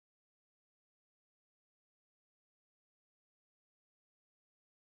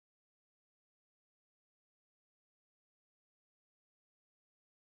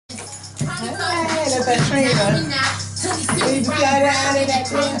That's that trainer. We got out of that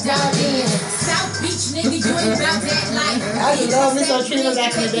damn South Beach, nigga, you ain't about that life. I just love Miss Otrina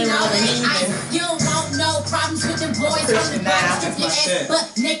back in the day when I was in. You don't want no problems with them boys from the bottom. Strip your ass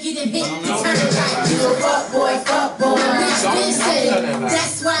butt naked and hit the turnpike. You a fuck boy, bitch, listen.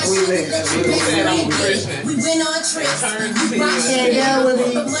 That's why she let you best friend get. We went on trips. You rock shit down with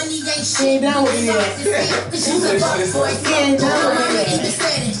me. But money ain't shit. Down with me. Cause you a fuck boy,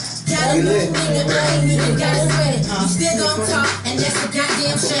 Got a little nigga, I ain't even gotta sweat it. You still gon' talk, and that's a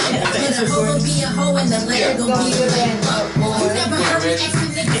goddamn shame. But a hoe gon' be a hoe, and the land gon' be a land. You never heard me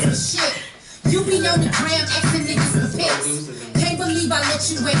asking niggas for shit. You be on the gram asking niggas for pics. Can't believe I let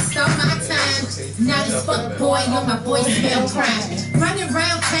you waste all my time. Now this fuck boy on my boy smell crime. Running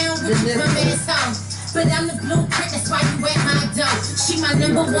around town with the bum ass song. But I'm the blueprint, that's why you at my door. She my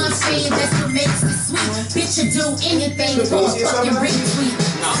number one fan, that's what makes it sweet. Bitch, you do anything for a fucking retweet.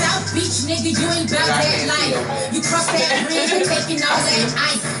 South Beach, nigga, you ain't bout that life. You cross that bridge, you taking all that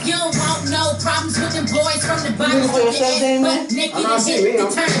ice. You don't want no problems with them boys from the bottom of your ass. But naked and hit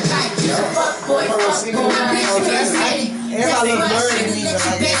the turnpike. You a fuck boy, bitch, you everybody learning let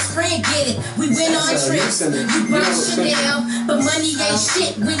your best friend get it. We went on trips. You bought Chanel, but money ain't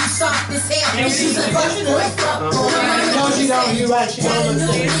shit when you soft as hell. Bitch, you a fuck boy. No, she don't. You right. She don't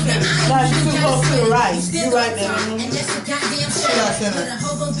understand. No, she too close to the right. You right there. And that's a goddamn shit. But a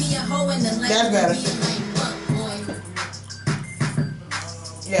hoe gon' be a hoe in the land. That's better.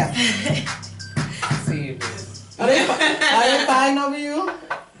 Yeah. See you. Are they fighting over you?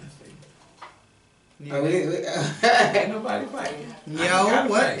 Ain't nobody fighting. Yo,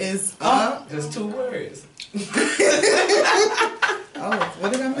 what is up? Just 2 words. Oh,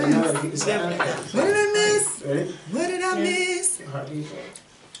 what did I miss? What did I miss? What did I miss?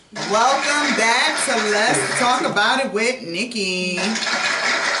 Welcome back to Let's Talk About It with Nikki.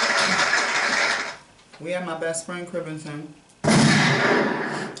 We have my best friend Cribbenson.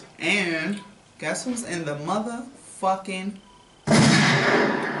 And guess who's in the motherfucking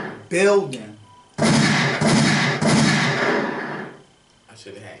building? I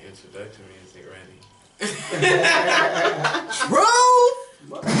should have had introduction music ready. Truth!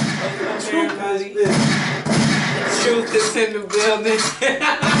 Truth is in the building.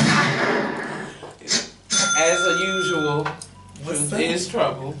 As usual, truth is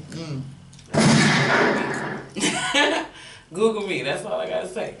trouble. Google me, that's all I gotta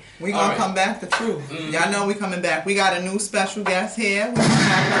say. We gonna come back to truth. Y'all know we coming back. We got a new special guest here. We're gonna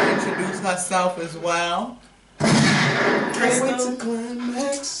have her introduce herself as well. Crystal.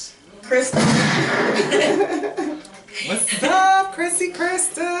 What's up, Chrissy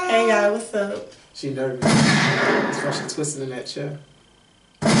Crystal? Hey y'all, what's up? She nervous. That's why she twisting in that chair.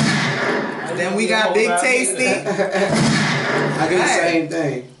 Then we got Big Tasty. I do the same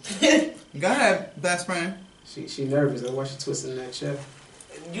thing. Go ahead, best friend. She nervous. That's why she twisting in that chair.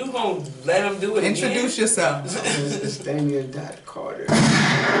 You gonna let him do it Introduce again? yourself. It's Damian Dot Carter.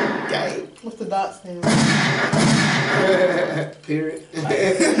 Okay. What's the dot stand? Period.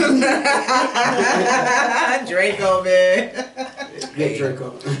 Draco, man. Big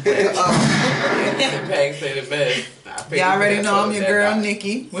Draco. Peg said it best. Y'all already know I'm your girl,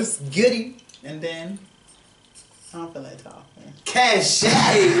 Nikki. What's goody? And then I don't feel like talking. Cash. You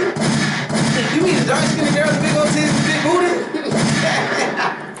mean the dark skinned girl with the big old titties and big booty?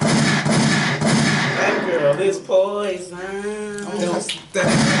 That girl is poison. As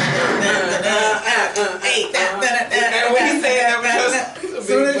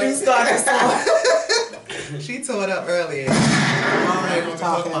soon as you start the song, she tore it up earlier. I'm not even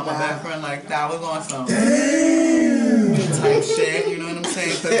talking about my best friend like that. Was on some type shit, you know what I'm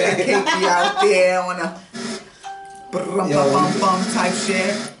saying? Cause that cake be out there on a bum type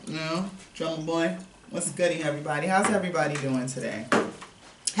shit, you know? Drummer boy, what's goody, everybody? How's everybody doing today?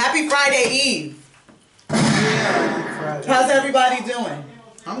 Happy Friday Eve. Yeah. How's everybody doing?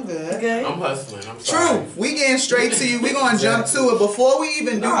 I'm good. Good. I'm hustling. I'm sorry. True. We getting straight to you. We gonna jump to it before we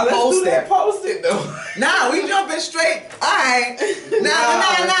even do post it. Post it though. Nah, we jumping straight. Alright.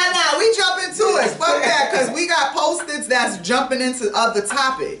 Nah. We jumping to it. Fuck that, cause we got post-its that's jumping into other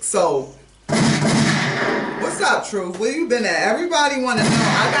topics. So what's up, Truth? Where you been at? Everybody wanna know.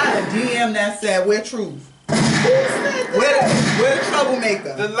 I got a DM that said, where Truth? Who said that? Where the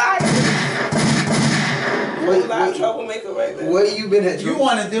troublemaker? The liar. You a live troublemaker right there. Where you been at? You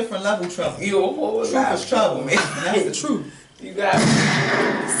want a different level trouble. You a whole Truth is troublemaker. That's the truth. You got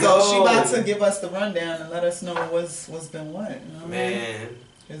it. So she about to give us the rundown and let us know what's been what. You know? Man.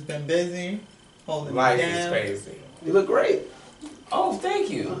 It's been busy. Holding Life it down. is crazy. You look great. Oh,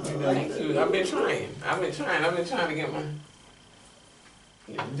 thank you. Thank you. I've been trying to get my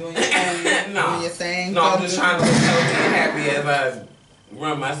Doing your thing. No. Doing your thing. No, I'm just trying to look healthy and happy as I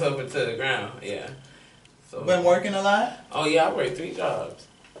run myself into the ground. Yeah. So. Been working a lot? Oh yeah, I work 3 jobs.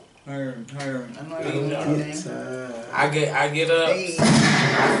 Heard. I know I Three do jobs. anything. I get up. Hey.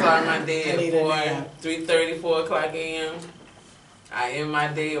 I start my day I need at 3:30, 4 o'clock a.m. I end my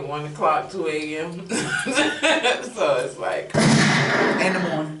day at 1 o'clock, 2 a.m. So it's like. In the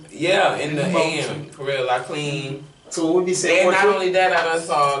morning. Yeah, in the a.m. For real, I clean. So what would be saying? And not only that, I done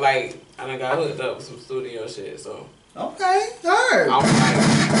saw I done got hooked up with some studio shit. So Okay, heard. I'm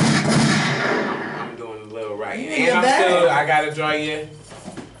doing a little right. You And in I'm your still, bag. I gotta draw your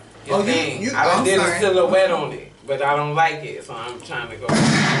thing. you- I done I'm did sorry. a silhouette on it, but I don't like it, so I'm trying to go. All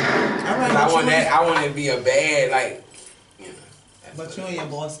right, I want it to be a bad, you know. But you in your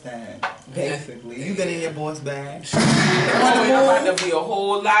boss bag, basically. You been in your boss bag. I'm about to be a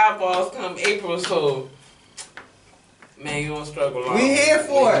whole live boss come April, so man, you don't struggle long. We here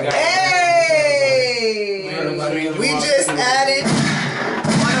for it. Hey! We just added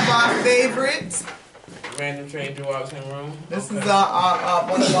one of our favorites. Random stranger walks in room. This is our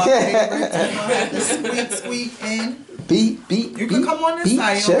one of our favorites. The sweet in. Beat. You can come on this beat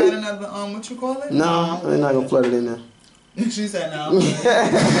side. You Shelly? don't got another what you call it? No, we're not gonna flood it in there. She said no. You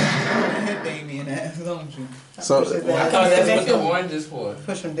wanna hit Damien ass, don't you? So I thought that's what the orange is for.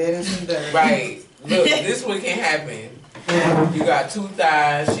 Push them dead in some dirt. Right. Look, this one can happen. You got 2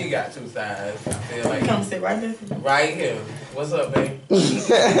 thighs, she got 2 thighs. I feel like Come sit right there. right here. What's up, babe? it's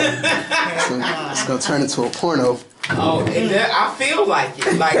gonna turn into a porno. Oh, and that, I feel like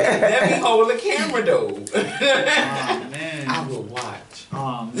it. Like let me hold the camera though. Oh man. I will watch.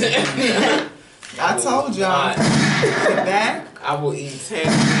 Oh man. I told y'all. Sit back. I will eat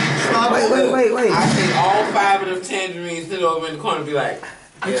tangerines. Wait. I take all 5 of them tangerines, sit over in the corner, and be like,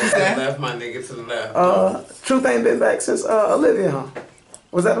 What you to the say? left, my nigga, to the left. Truth ain't been back since Olivia, huh?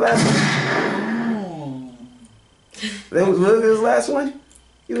 Was that the last one? Oh. That was Olivia's last one?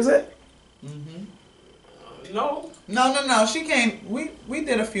 You was at? No. No. She came. We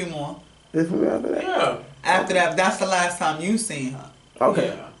did a few more. This one after that? Yeah. After that, that's the last time you seen her. Okay.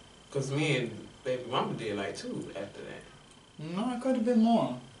 Yeah. Cause me and baby mama did like 2 after that. No, it could have been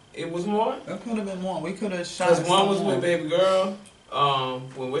more. It was more. It could have been more. We could have shot. Cause one was some with more. baby girl.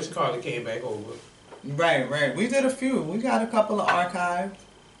 When Witch Carter came back over. Right. We did a few. We got a couple of archives.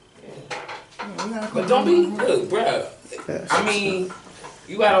 Yeah, we got a couple But don't be of- look, bruh. Yeah. I mean,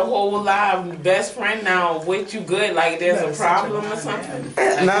 you got a whole live best friend now with you good. Like there's a problem or something.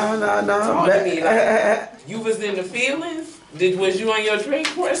 No. Talk to me, like, you was in the feelings. Was you on your drink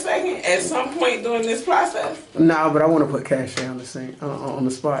for a second at some point during this process? Nah, but I want to put Cash on the scene, on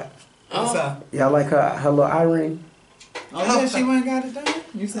the spot. What's up? Y'all like her little Irene? Oh yeah, she went and got it done.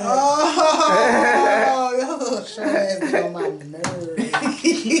 You said. Oh, your little short ass get on my nerves.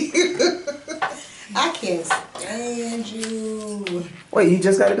 I can't stand you. Wait, you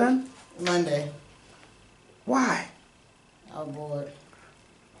just got it done? Monday. Why? I was bored.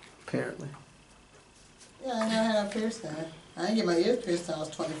 Apparently. Yeah, I never had a piercing. I didn't get my ears pierced till I was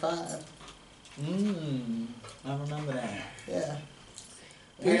 25. I remember that. Yeah.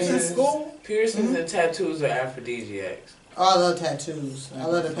 Piercings, school? piercings and tattoos are aphrodisiacs. Oh, I love tattoos. I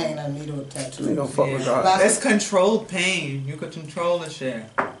love the pain I needle with tattoos. We gonna fuck with God. Like, That's controlled pain. You could control the shit.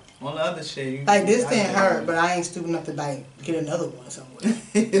 All the other shit. You like this didn't hurt, but I ain't stupid enough to like get another one somewhere.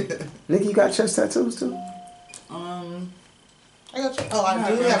 Nikki, you got chest tattoos too? I do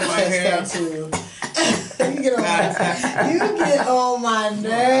have a my hair. chest tattoo. You get on my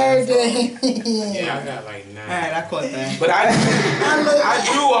nerves. Yeah, I got like 9. Alright, I caught that. But I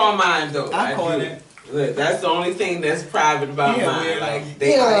drew all mine though. I caught drew. it. Look, that's the only thing that's private about Yeah, mine. weirdo. Like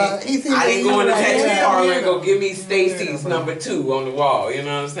Yeah, I you see didn't go in the right tattoo there. parlor and go give me Stacy's Weirdo, number 2 on the wall. You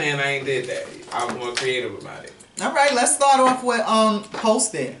know what I'm saying? I ain't did that. I was more creative about it. Alright, let's start off with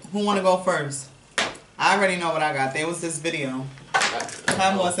post it. Who wanna go first? I already know what I got. There was this video.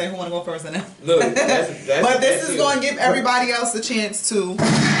 I'm gonna say who wanna go first and then. Look, that's But this is you. gonna give everybody else a chance to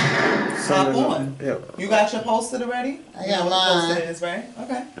hop on. Yep. You got your post-it already? I got You know what mine. the post-it is, right?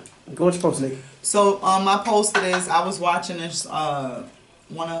 Okay. Go with your post, Nikki. So my post-it is I was watching this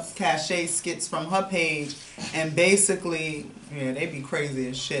one of Cachet's skits from her page, and basically, yeah, they be crazy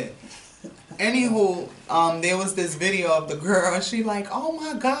as shit. Anywho, there was this video of the girl, and she like, oh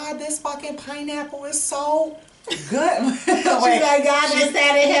my god, this fucking pineapple is so good. She's like, God just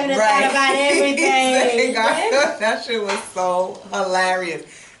sat in heaven and thought about everything. That shit was so hilarious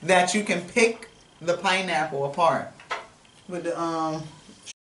that you can pick the pineapple apart. With the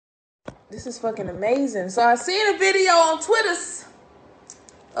This is fucking amazing. So I seen a video on Twitter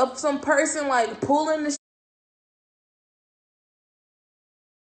of some person like pulling the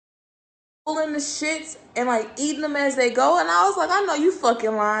pulling the shits and like eating them as they go. And I was like, I know you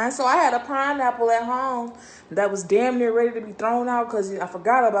fucking lying. So I had a pineapple at home that was damn near ready to be thrown out because I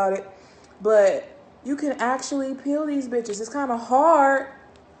forgot about it. But you can actually peel these bitches. It's kind of hard,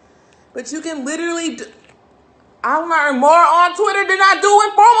 but you can literally. I learned more on Twitter than I do in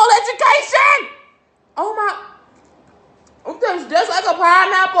formal education. Oh my! It tastes just like a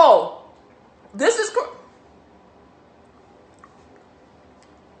pineapple. This is.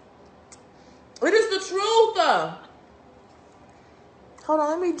 It is the truth. Hold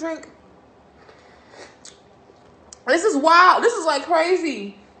on, let me drink. This is wild. This is like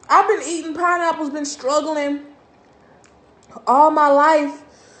crazy. I've been eating pineapples, been struggling all my life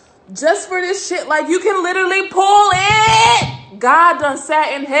just for this shit. Like, you can literally pull it. God done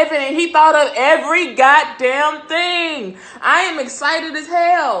sat in heaven and he thought of every goddamn thing. I am excited as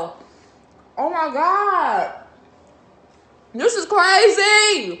hell. Oh my God. This is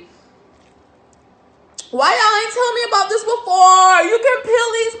crazy. Why y'all ain't telling me about this before? You can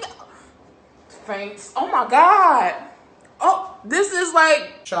peel these faints. Oh my God. Oh, this is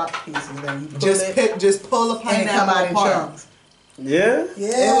like Sharp pieces. Then you pull just pull a and it come pineapple out in apart. chunks. Yeah?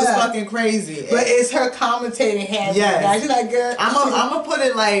 Yeah. It was fucking crazy. But it's her commentating habit. Yes. Guys. She's like, girl. I'm gonna put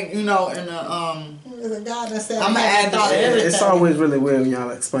it like, in a There's a God that said I'ma add thought of this. everything. It's always really weird when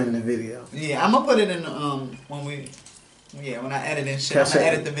y'all explaining the video. yeah, I'm gonna put it in when I edit and shit. I'm gonna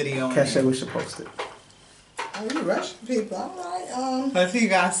edit the video. Cache, we should post it. Oh, you rushing people. All right. Cause he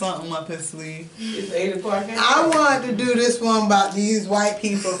got something up his sleeve. It's 8 o'clock. I wanted to do this one about these white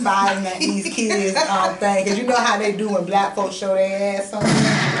people fighting at these kids thing, cause you know how they do when black folks show their ass something.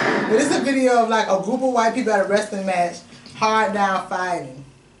 But it's a video of like a group of white people at a wrestling match, hard down fighting.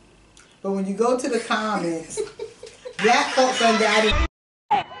 But when you go to the comments, black folks done got it.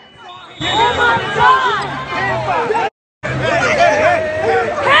 Oh my God! Oh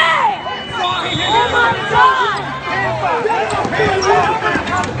my God!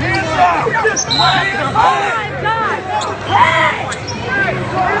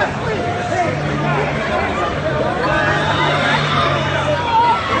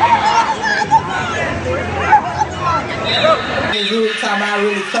 You talking about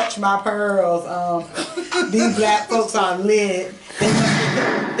really clutch my pearls. These black folks are lit.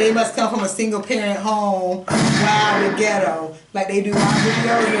 They must come from a single parent home, wild and ghetto. Like they do our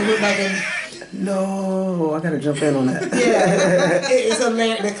videos and look like a. No, I gotta jump in on that. Yeah, it's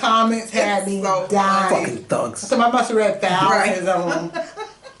hilarious. The comments had me dying. Fucking thugs. So I must have read thousands of them.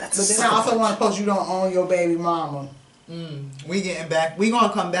 That's But then I also want to post you don't own your baby mama. We getting back. We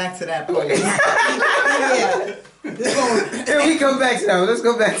gonna come back to that point. Yeah. This one, Here we come back to that. Let's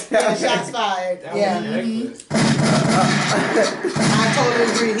go back to yeah, that. shots fired. That Yeah. was reckless. I totally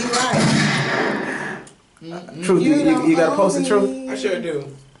agree. He right. Truth, you gotta post the truth. I sure do.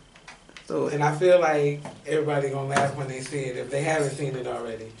 So, And I feel like everybody gonna laugh when they see it if they haven't seen it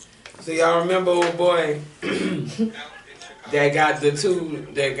already. So y'all remember old boy that got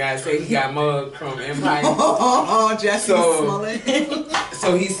that guy say he got mugged from Empire? Oh, Jesse So- Smollett.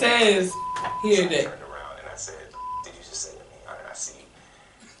 So he says here that around and I said, did you just say to me, or did I see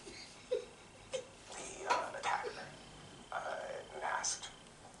the attacker masked?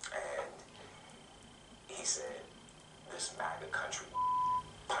 And he said, this MAGA country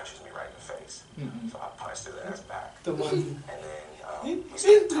punches me right in the face. So I punched his ass back. the one And then we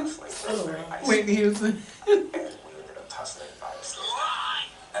started tussling. It was very icy. Whitney Houston. And we ended up tussling by the stairs.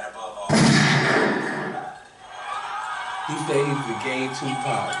 And above all, He said he's the gay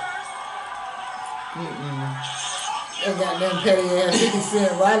Tupac. That goddamn petty ass 50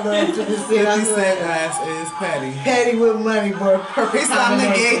 Cent. Well, I love 50 Cent. 50 I Cent swear. ass is petty. Petty with money, boy. Perfect He said I'm the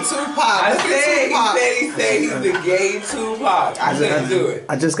gay combination. Tupac. I Look at said he said he's the gay Tupac. I couldn't do it.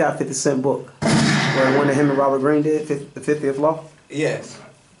 I just got 50 Cent book. Where one of him and Robert Greene did, the 50th Law. Yes.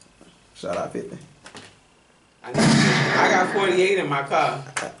 Shout out 50. I got 48 in my car.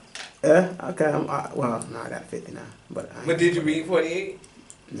 Yeah, okay. Well, no, I got 50 now. But Did you read 48?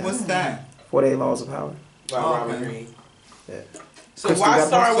 What's that? 48 Laws of Power. By Oh, Robert okay. Greene. Yeah. So Christy why got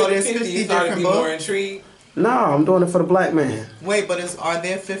start so with there's 50? 50 You started to be different more books? intrigued? No, I'm doing it for the black man. Wait, but are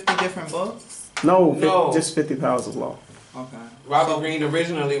there 50 different books? No, No. just 50 Powers of Law. Okay. Robert Greene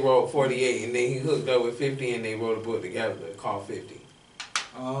originally wrote 48, and then he hooked up with 50, and they wrote a book together called 50.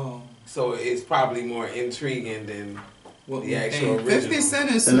 Oh. So it's probably more intriguing than What the we actual think. original. 50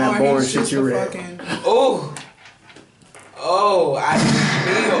 Cent is And that smart. boring He's shit just you a read. fucking. I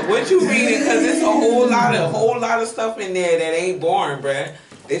feel what you reading because it's a whole lot of stuff in there that ain't boring, bruh.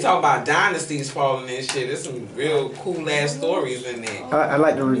 They talk about dynasties falling and shit. There's some real cool ass stories in there. I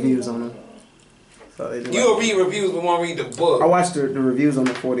like the reviews on them. Thought they did You will read reviews but won't read the book. I watched the reviews on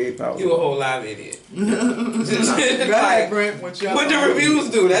the 48 Hours. You a whole live idiot. Go ahead, Brent. What the reviews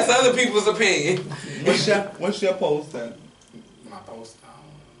do? That's other people's opinion. What's your post then? My post,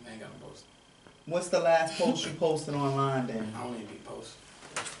 I ain't got a post. What's the last post you posted online then? I don't even be post.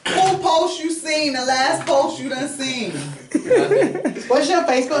 Who post you seen? The last post you done seen? What's your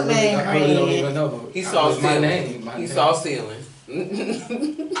Facebook name? I really don't even know. He saw It's my ceiling. name. He saw ceiling.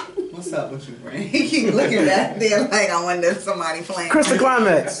 What's up with you, Brent? He keep looking back there like I wonder if somebody playing. Crystal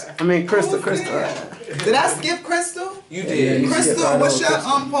Climax. I mean, Crystal. Did I skip Crystal? You did. Crystal, what's your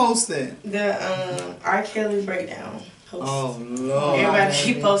posted? The R. Kelly breakdown post. Oh Lord. Everybody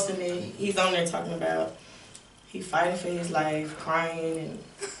keep posting it. He's on there talking about he fighting for his life, crying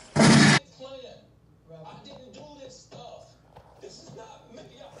and I didn't do this stuff. This is not me.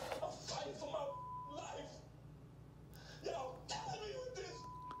 I'm fighting for my life. Y'all killing me with this.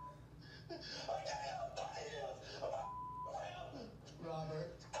 I can't help 30 years of my career. Robert.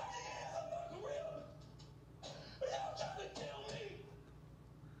 30 years of my career. Y'all trying to kill me.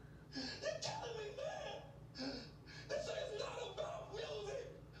 You're killing me, man. This is not about music.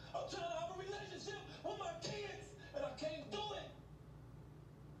 I'm trying to have a relationship with my kids, and I can't do it.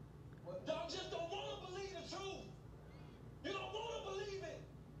 Y'all just don't want to believe the truth. You don't want to believe it.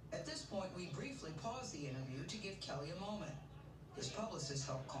 At this point, we briefly paused the interview to give Kelly a moment. His publicist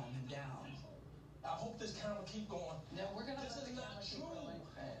helped calm him down. I hope this camera keep going. No, we're gonna This let is the not camera keep true. going.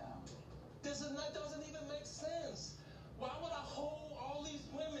 This is not, doesn't even make sense. Why would I hold all these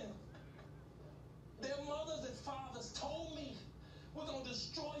women? Their mothers and fathers told me, we're going to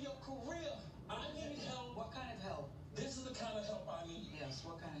destroy your career. I need help. What kind of help? This is the kind of help I need. Yes,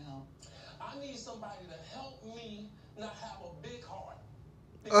 what kind of help? I need somebody to help me not have a big heart.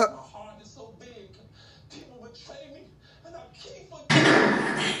 Because my heart is so big. People betray me, and I keep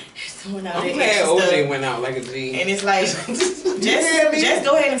forgetting. someone out I'm there glad extra OJ stuff. went out like a G. And it's like just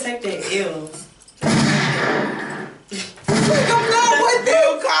go ahead and take that L.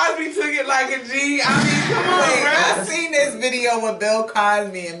 Bill Cosby took it like a G. I mean, come on, Wait, bro. I seen this video with Bill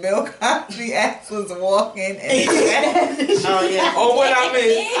Cosby, and Bill Cosby ass was walking, and Oh yeah. Oh, what I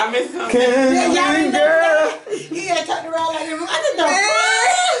missed? I missed something. Y'all girl. He had turned around like I didn't know.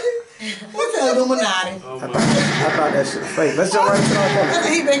 What's the Illuminati? Oh, I my. thought that shit was fake. Let's jump right into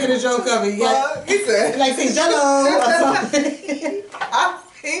our He making a joke of it. Yeah. he said, Like say Jello or something. I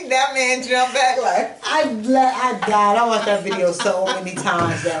seen that man jump back like, I died. I watched that video so many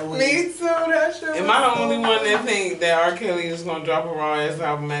times that week. me too, that shit Am was I the so only one that funny. think that R. Kelly is gonna drop a raw ass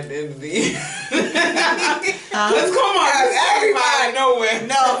album at the end of the year? Let's come on, everybody nowhere.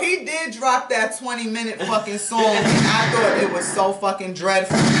 No, he did drop that 20-minute fucking song, and I thought it was so fucking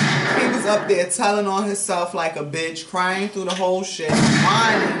dreadful. He was up there telling on himself like a bitch, crying through the whole shit,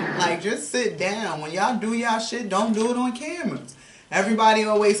 whining. Like, just sit down. When y'all do y'all shit, don't do it on cameras. Everybody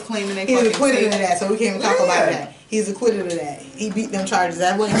always claiming they He's fucking acquitted of safe. that, so we can't even talk about that. He's acquitted of that. He beat them charges.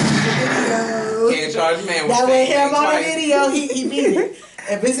 That wasn't him on the video. Can't charge man with That wasn't him on the twice. video. He beat it.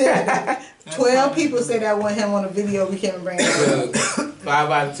 If it's 12 people say that wasn't him on the video, we can't bring it up. Look, 5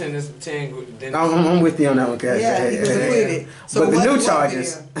 out of 10 is 10. Then I'm with you on that one, Cash. Yeah, he was acquitted. So But the what- new what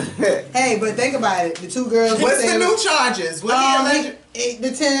charges. video? Hey, but think about it. The two girls. who What's say the new charges? What he alleged?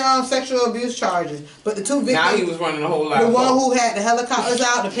 the 10 sexual abuse charges. But the two victims. now he was running a whole lot. The of one coke. who had the helicopters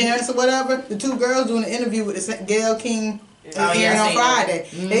out, the parents or whatever, the two girls doing the interview with the Gayle King Oh, yeah, I on seen Friday.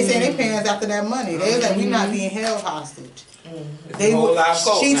 They saying their parents after that money. They was like, we not being held hostage. They a whole lot of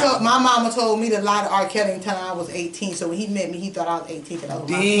coke she now. told my mama told me to lie to R. Kelly until I was 18. So when he met me, he thought I was 18 because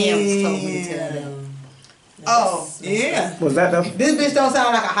my parents told me to tell them. Oh, Yeah. Was that the this bitch don't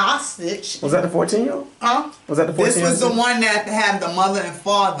sound like a hostage. 14-year-old? Huh? Was that the 14-year-old? This was the one that had the mother and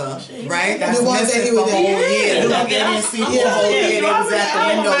father, right? That's The one that missing he for was a at. whole year. Yeah. The one they didn't see for a whole year. They was at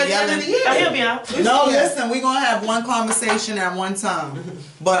the window yelling. Oh, he'll be out. No, listen, we gonna have one conversation at one time.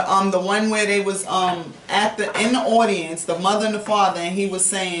 But the one where they was in the audience, the mother and the father, and he was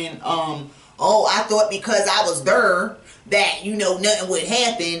saying, oh, I thought because I was there that, nothing would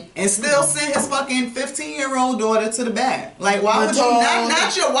happen, and still sent his fucking 15-year-old daughter to the bed. Like, why would you,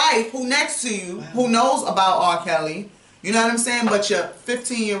 not your wife, who next to you, who knows about R. Kelly, you know what I'm saying, but your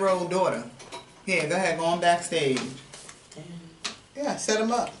 15-year-old daughter. Here, go ahead, go on backstage. Yeah, set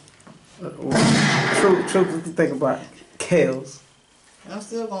him up. Truth, what you think about Kales? I'm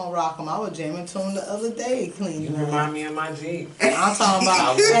still gonna rock them. I was jamming to them the other day, You cleaning. remind me of my Jeep. I'm talking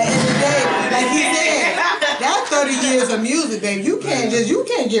about at the end of the day, like he said, that's 30 years of music, baby. You can't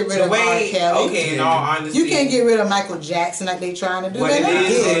get rid of R. Kelly. Okay, in all honesty, You can't get rid of Michael Jackson like they trying to do. What Man, it they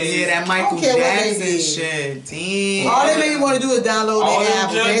is, did. Yeah, that Michael I don't care what they Jackson did. shit. Damn. All they make me want to do is download All their the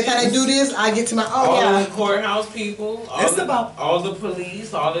album. Every time they do this, I get to my all the courthouse people, It's about- all the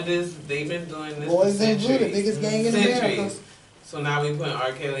police, all of this, they've been doing this Boys for and Blue, the centuries. biggest gang in America. So now we putting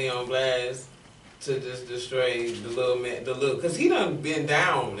R. Kelly on blast to just destroy the little, cause he done been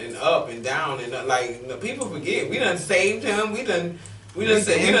down and up and down and up. Like people forget, we done saved him. We done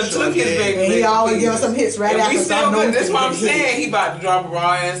took his baby. And he always give us some hits right and after. we still good. That's what I'm hits. saying. He about to drop a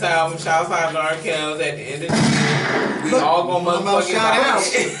raw ass album. Shouts out to R. Kelly at the end of the year. We all gonna motherfucking shout out. buy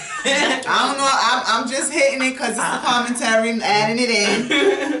it. I don't know. I'm just hitting it because it's a commentary, adding it in.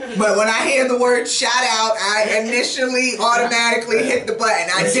 But when I hear the word shout out, I initially automatically hit the button.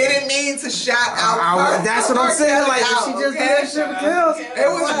 I didn't mean to shout out. That's what I'm saying. Like, if she just did that shit with kills. It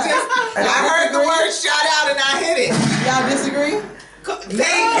was just, I heard the word shout out and I hit it. Y'all disagree?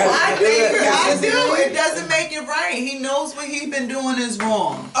 I do. It doesn't make it right. He knows what he's been doing is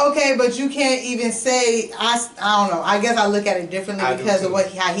wrong. Okay, but you can't even say I don't know. I guess I look at it differently because of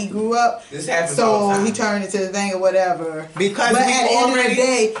how he grew up. This happens all the So time. he turned into the thing or whatever. Because but we at the end of already- the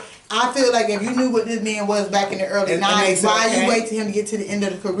day, I feel like if you knew what this man was back in the early It makes 90s, it why okay. you wait till him to get to the end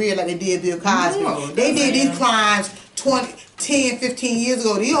of the career like they did Bill Cosby? No, They did that's these crimes 10, 15 years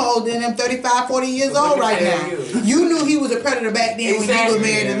ago. These old them 35, 40 years old right now. You knew he was a predator back then when he was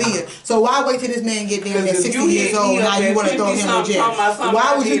married to Leah. So why wait till this man get there and Because at if 60 you years hit old me and up now you at want to throw him in 50-something jail? talking about something Why I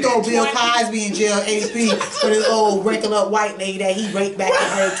would you did throw at Bill 20? Cosby in jail 83 for this old wrinkled up white lady that he raped back in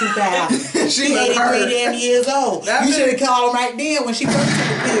her 2000? She was 83 hurt. damn years old. That You should have bitch- called him right then when she first took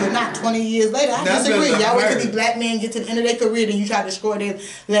the pill, not 20 years later. I That disagree. bitch Y'all wait till hurt. these black men get to the end of their career, then you try to destroy their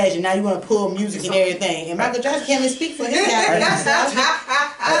legend. Now you want to pull music and everything. And Michael Jackson can't even speak for his guy. Hey,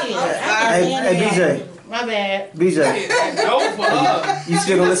 BJ. My bad. BJ. No for her. You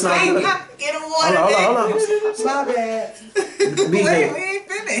still gonna listen to R. Kelly? Get him Hold water. on, hold on. My bad. Wait, we BJ. ain't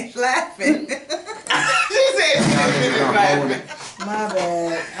finished laughing. She said she didn't finish laughing. My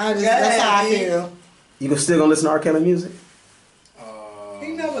bad. That's ahead, how I B. feel. You still gonna listen to R. Kelly music? He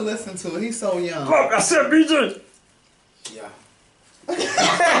never listened to it. He's so young. Fuck, I said BJ. Yeah.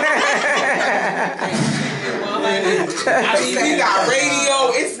 I mean, we got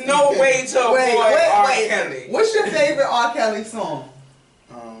radio. It's no way to avoid R. Kelly. What's your favorite R. Kelly song?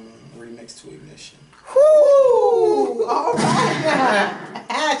 Remix to Ignition. Woo! All right now.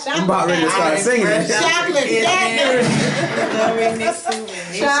 I'm about ready to start singing this shit. Chocolate factory.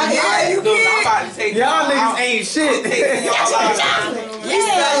 Yeah, you look, I'm about to take Y'all niggas out. ain't shit. Taking y'all out.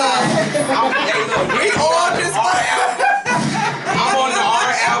 We all just I'm on the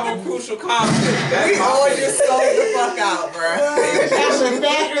R album Crucial Conflict. We all just sold the fuck out, bro. Chocolate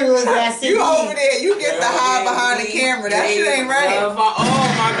factory was that CD. You over there, you get the high behind the camera. That shit ain't right. Oh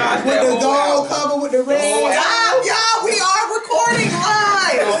my gosh, With that the whole gold album. cover with the red. Y'all, we are recording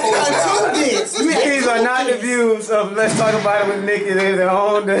live. Two discs. These are not the views of Let's Talk About It with Nikki. They're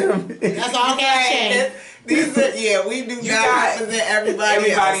on them. That's all that changed. These are, yeah, we do You not got- represent everybody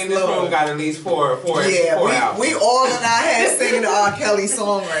Everybody else, in this Lord. room got at least four Yeah, albums. we all in our head singing the R. Kelly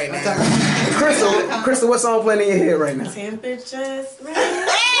song right now. Crystal, what song playing in your head right now? Temperatures.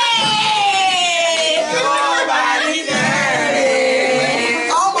 Nobody dirty.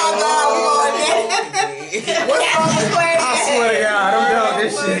 Oh my God, we going there. What song was playing? I swear to God, I'm done with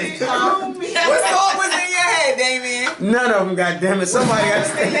this shit. What song was in your head, Damien? None of them, goddammit. Somebody got to What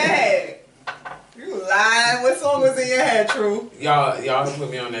was in your stay. head? You lying. What song was in your head, True? Y'all put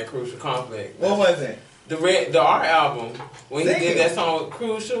me on that Crucial Conflict. What was it? The R album when he Sing did it. that song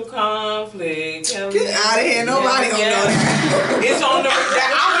Crucial Conflict. Get out of here. Nobody gonna know that. It's on the.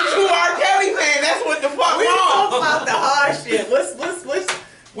 I'm a true R. Kelly fan. That's what the fuck We talking wrong. about the hard shit.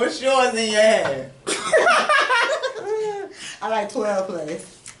 What's yours in your head? I like 12 plays.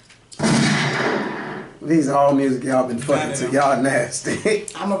 These are all music y'all been fucking to. Y'all nasty.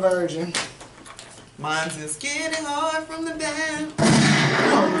 I'm a virgin. Mine's just getting hard from the band.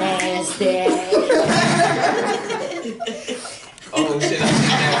 Oh, nasty. Oh shit! I think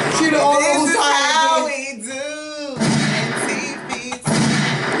that She the only one This who's is how tired. we do.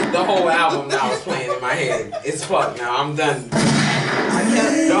 the whole album now is playing in my head. It's fucked now. I'm done.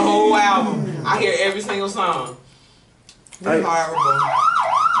 The whole album. I hear every single song. We're horrible. The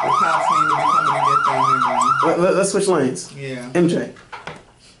cops need to be coming to get them. Let's switch lanes. Yeah. MJ.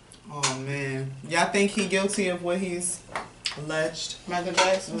 Oh man. Y'all think he guilty of what he's alleged? Michael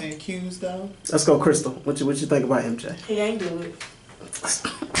Jackson. Really accused of? Let's go, Crystal. What you think about MJ? He ain't do it.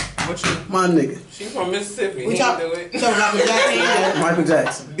 What you? My nigga. She from Mississippi. We He talk- ain't do it. talk Michael Jackson. Michael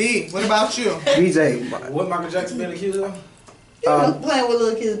Jackson. B, what about you? BJ. What Michael Jackson been accused of? Playing with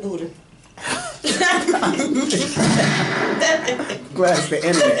little kids' booty. Glad it's the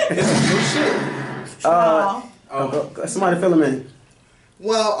internet. It's some new shit. Somebody fill him in.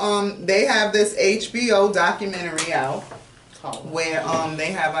 Well, they have this HBO documentary out where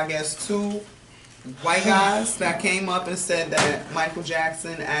they have, I guess, two white guys that came up and said that Michael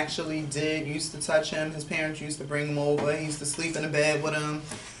Jackson actually used to touch him. His parents used to bring him over. He used to sleep in the bed with him.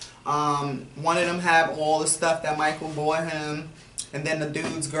 One of them had all the stuff that Michael bought him. And then the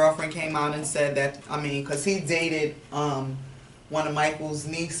dude's girlfriend came out and said that, because he dated one of Michael's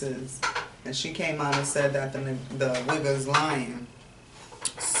nieces. And she came out and said that the wigger's lying.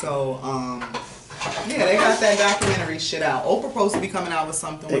 So, yeah, they got that documentary shit out. Oprah supposed to be coming out with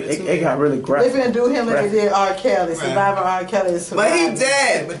something with it too. It got really They graphic. finna do him like they did R. Kelly. Survivor R. Kelly is But he survivor.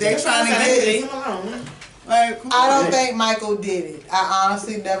 dead. But they trying to get it. Like, I don't think Michael did it. I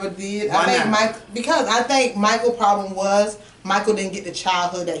honestly never did. Why I think not? because I think Michael's problem was Michael didn't get the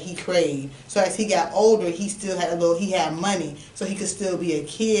childhood that he craved. So as he got older, he still had he had money, so he could still be a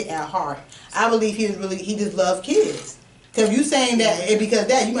kid at heart. I believe he just loved kids. Because you saying that, because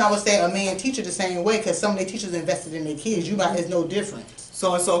that, you might well say a man teacher the same way, because some of their teachers invested in their kids. It's no difference.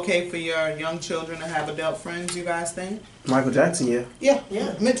 So it's okay for your young children to have adult friends, you guys think? Michael Jackson, yeah.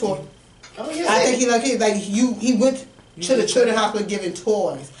 Yeah, mentor. Oh, yeah. I think he loved kids. Like he went to the children's hospital giving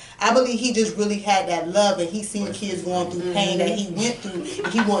toys. I believe he just really had that love, and he seen kids going through pain that he went through,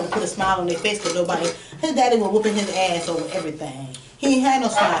 and he wanted to put a smile on their face because his daddy was whooping his ass over everything. He ain't had no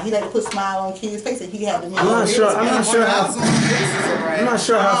smile. He like to put a smile on kids' faces. He had to. I'm not sure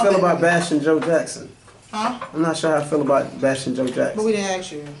how I feel about bashing Joe Jackson. Huh? I'm not sure how I feel about bashing Joe Jackson. But we didn't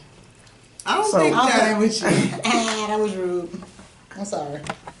ask you. I don't So- think I'm that. playing with you. That was rude. I'm sorry.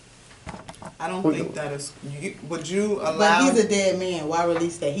 I don't think that is. Would you But allow? he's a dead man. Why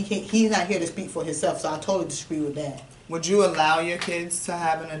release that? He can't. He's not here to speak for himself. So I totally disagree with that. Would you allow your kids to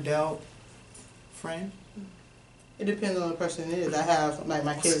have an adult friend? It depends on the person it is. I have like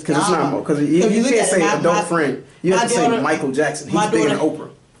my kids. Because it's not more. Because you look can't at it, say my- adult my- friend. You have my to say daughter- Michael Jackson. He's my bigger than daughter- Oprah.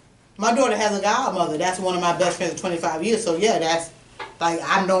 My daughter has a godmother. That's one of my best friends of 25 years. So yeah, that's like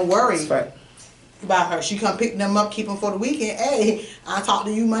I don't worry That's fact. about her. She come pick them up, keep them for the weekend. Hey, I'll talk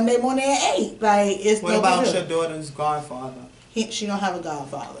to you Monday morning at 8. Like it's What no about big your deal. daughter's godfather? She don't have a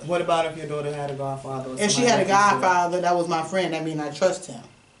godfather. What about if your daughter had a godfather? Or If she somebody had a that you said- godfather, that was my friend. That means I trust him.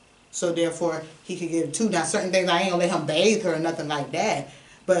 So therefore, he could give it too. Now, certain things I ain't gonna let him bathe her or nothing like that.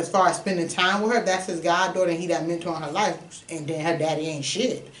 But as far as spending time with her, that's his goddaughter, and he that mentor in her life. And then her daddy ain't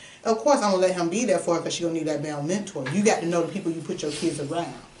shit. Of course, I'm gonna let him be there for her because she gonna need that male mentor. You got to know the people you put your kids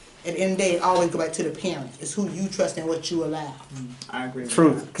around. At the end of the day, it always go back to the parents. It's who you trust and what you allow. I agree. With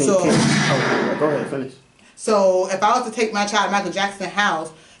Truth. that. Go ahead, finish. So if I was to take my child to Michael Jackson's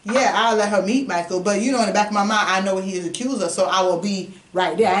house, yeah, I'll let her meet Michael. But you know, in the back of my mind, I know what he is accused of, so I will be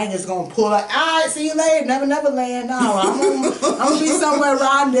right there. I ain't just gonna pull up. All right, see you later. Never land. No, I'm gonna be somewhere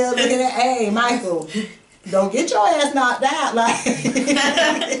around there looking at, hey, Michael, don't get your ass knocked out. Like,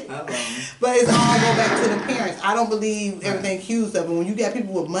 but it's all go back to the parents. I don't believe everything accused of. And when you got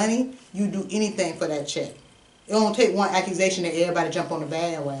people with money, you do anything for that check. It don't take one accusation that everybody jump on the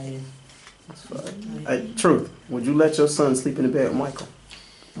bandwagon. Truth. Would you let your son sleep in the bed with Michael?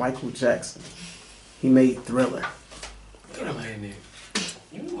 Michael Jackson. He made Thriller. Get him in there.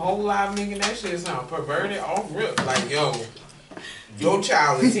 You whole lot making that shit sound perverted off rip. Like, yo, your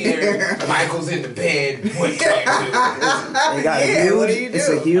child is here. Michael's in the bed. What you gonna They got a what huge, do you it's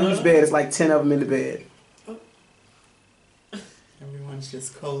do? a huge bed. It's like 10 of them in the bed. Everyone's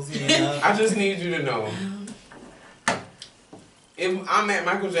just cozy up. I just need you to know. If I'm at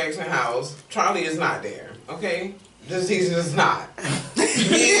Michael Jackson's house, Charlie is not there. Okay? Just he's just not.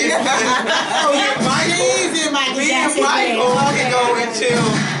 Me and Michael can go and chill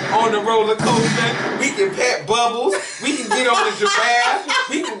on the roller coaster. We can pet Bubbles. We can get on the giraffe.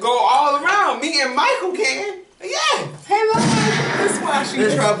 We can go all around. Me and Michael can. Yeah. Hello, Michael. That's why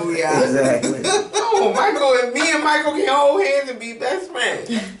she trouble, y'all. Exactly. Oh, Michael and me and Michael can hold hands and be best friends.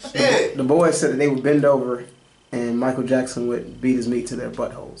 Shit. The boys said that they would bend over and Michael Jackson would beat his meat to their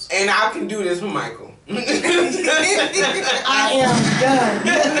buttholes. And I can do this with Michael. I am done.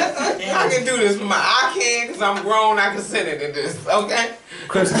 I can do this with I can because I'm grown. I can send it to this. Okay?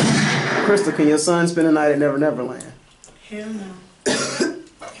 Crystal, can your son spend the night at Never Never Land? Hell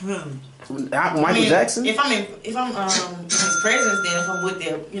no. Michael Jackson? If I'm his presence, then if I'm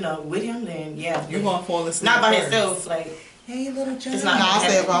with him, then yeah. You gonna fall asleep? Not by first. himself, like Hey, little Johnny. It's No, not I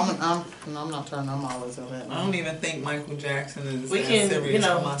said, happening. I'm not turning. I'm always over that. I don't even think Michael Jackson is We that can, serious you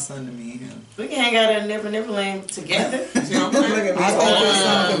know, for my son to meet him. We can hang out at Never Never Land together. I think your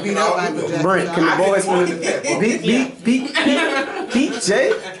son could beat up Michael Jackson. Brent, can the boys beat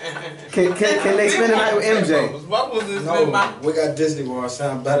Jay? Can they spend the night with MJ? What was this? No, we got Disney World.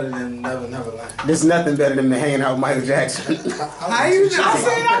 Sound better than Never Neverland. There's nothing better than hanging out with Michael Jackson. How you know? I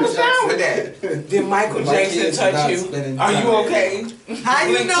said I was down with that. Did Michael Jackson touch you? Are you okay? How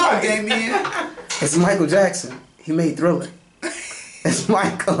you know, Damien? It's Michael Jackson. He made Thriller. It's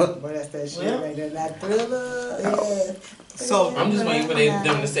Michael. Boy, that's that shit right there. That Thriller. Yeah. So I'm just waiting for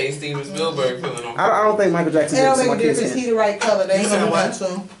them to say Steven Spielberg feeling on. I don't think Michael Jackson It did it don't so my make a kids difference. can. He the right color. They ain't gonna do that to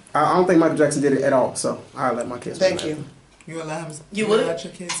him. I don't think Michael Jackson did it at all, so I'll let my kids. Thank you. you allow him? You would? let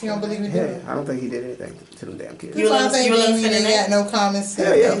your kids? You don't believe in Yeah, him? I don't think he did anything to them damn kids. You That's why I let- think you let him Damien fit in ain't got no common sense.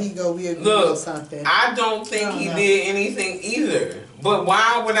 Yeah, yeah. There he go. We agree Look, on something. I don't think he did anything either. But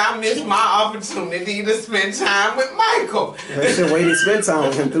why would I miss my opportunity to spend time with Michael? That shit wait to spend time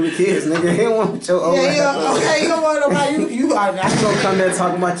with him through the kids, nigga. He don't want your old ass. Okay, you don't want nobody. You are not. You gonna come there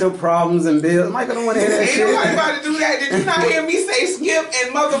talking about your problems and bills. Michael don't want to hear that Ain't nobody shit. about to do that. Did you not hear me say skip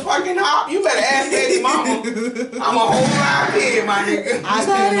and motherfucking hop? You better ask Daddy Mama. I'm a whole live kid, my nigga. I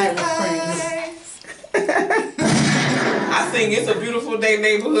spend the night with friends. I sing It's a Beautiful Day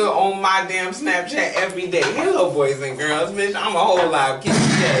Neighborhood on my damn Snapchat every day. Hello, boys and girls. Bitch, I'm a whole live kid.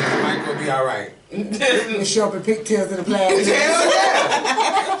 Yes, Michael will be alright. You show up in pigtails in the plastic. Hell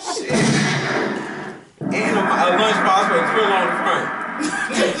yeah. Shit. And a lunchbox with a twill on the front.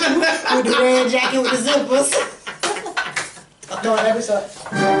 With the red jacket with the zippers. Go on, episode.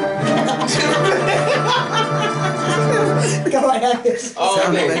 Go on, episode. Oh,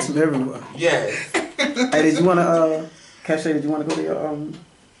 Sound okay. effects from everywhere. Yes. Hey, did you wanna Cache, did you wanna go to your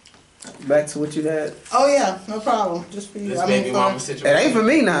back to what you had? Oh yeah, no problem. Just for you. This I mean, baby for, mama It situation. ain't for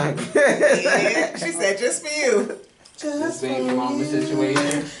me now. Yeah, she said just for you. This just baby for mama you.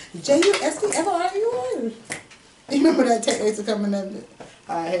 situation. JUSTFRUN. You remember that tape used to come in that?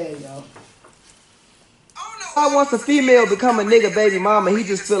 I had y'all. Why once a female become a nigga baby mama, he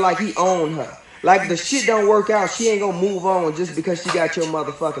just feel like he own her. Like the shit don't work out, she ain't gonna move on just because she got your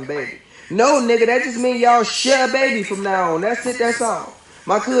motherfucking baby. No, nigga, that just mean y'all share a baby from now on. That's it, that's all.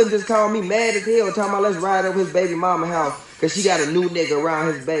 My cousin just called me mad as hell talking about let's ride over his baby mama house because she got a new nigga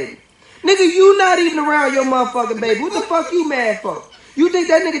around his baby. Nigga, you not even around your motherfucking baby. What the fuck you mad for? You think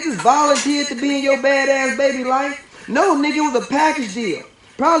that nigga just volunteered to be in your badass baby life? No, nigga, it was a package deal.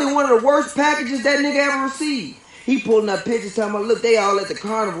 Probably one of the worst packages that nigga ever received. He pulling up pictures talking about, look, they all at the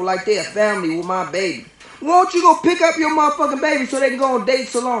carnival like they a family with my baby. Why don't you go pick up your motherfucking baby so they can go on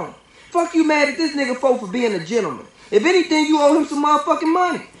dates alone? Fuck you mad at this nigga for being a gentleman. If anything, you owe him some motherfucking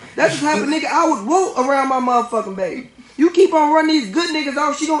money. That's the type of nigga I would want around my motherfucking baby. You keep on running these good niggas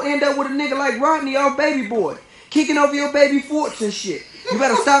off, she gonna end up with a nigga like Rodney off Baby Boy. Kicking over your baby forts and shit. You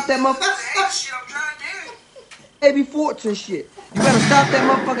better stop that motherfucker. Baby forts and shit. You better stop that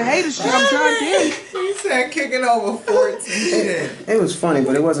motherfucking hater shit. I'm trying to tell you. He said kicking over forts and shit. It was funny,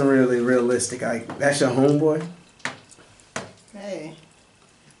 but it wasn't really realistic. That's your homeboy. Hey.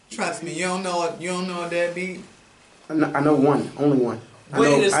 Trust me, you don't know what that be. I know one, only one.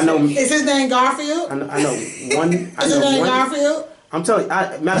 Wait I know. Is his name Garfield? I know one. Is his name Garfield? I'm telling you.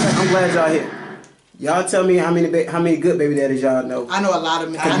 Matter of fact, I'm glad y'all here. Y'all tell me how many good baby daddies y'all know. I know a lot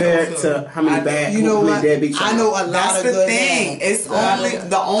of men. Compared to how many bad, you know what? deadbeats. I know a lot That's of the good thing. men. It's only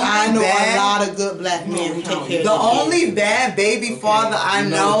the only I know bad, a lot of good black men who take care of the only bad baby father I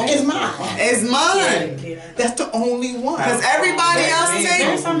know is mine. is mine. That's the only one. Cause everybody else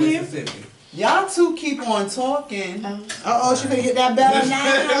There's some here. y'all two keep on talking. Uh-oh, she finna hit that bell now.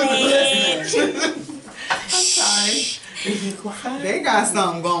 I'm sorry. They got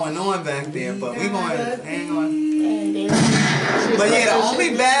something going on back there, but we going hang on. But yeah, the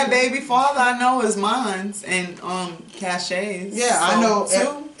only bad baby father I know is mine's and Cache's. Yeah, I know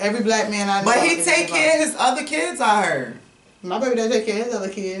every black man I know. But he is take about- care of his other kids, I heard. My baby doesn't take care of his other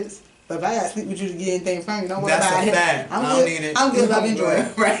kids. But if I gotta sleep with you to get anything from you, don't worry That's about a it. fact. I'm I good. don't need it. I'm good. Love, enjoy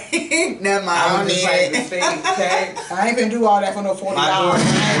it. Right? Never mind. I I don't was need just like it. to say tax. I ain't finna do all that for no $40. My daughter-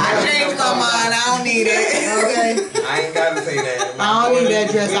 I changed my mind. I don't need it. Okay? I ain't gotta say that. I don't need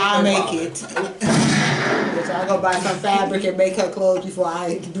that dress. I'll make it. So I go buy some fabric and make her clothes before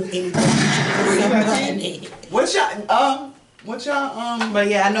I do anything. What y'all But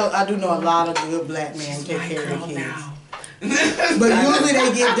yeah, I do know a lot of good black men who take care of their kids. But usually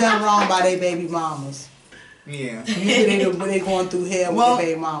they get done wrong by their baby mamas. Yeah. Usually they going through hell with their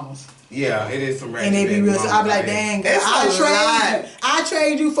baby mamas. Yeah, it is some And they be real. So I be like, dang, girl, I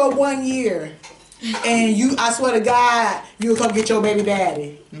trade you for 1 year. and I swear to God, you'll come get your baby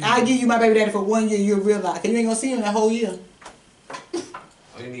daddy. I'll give you my baby daddy for 1 year, you'll realize. Because you ain't going to see him that whole year.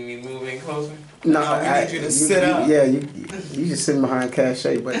 You need me to move in closer? No, we need you to sit up. Yeah, you just sitting behind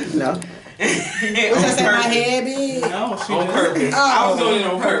Cache, but no. What's that say, my head big? No, she On just- purpose. I was doing it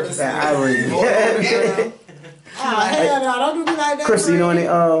on purpose. I read. Oh, hell no, don't do me like that. Chris, you know friend. any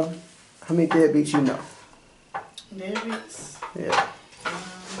how many deadbeats you know? Deadbeats? Yeah.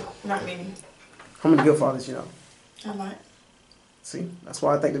 Not many. How many good fathers you know? I might. See, that's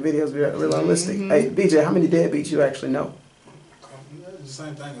why I think the videos are realistic. Hey, BJ, how many deadbeats you actually know? The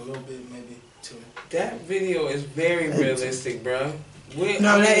same thing, a little bit, maybe 2. That video is very realistic, bro.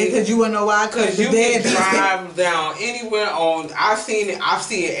 No, that is because you wanna know why? Because you can drive down anywhere on. I've seen it. I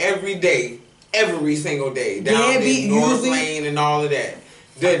see it every day, every single day. Down Deadbeat in North music. Lane and all of that.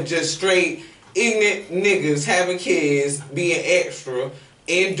 They're just straight ignorant niggas having kids, being extra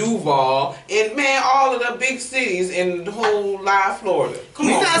in Duval, and man, all of the big cities in the whole live Florida. Come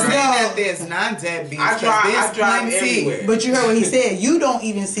We're on, not bro. saying that there's not deadbeats. I 'cause drive there's plenty. everywhere. But you heard what he said. You don't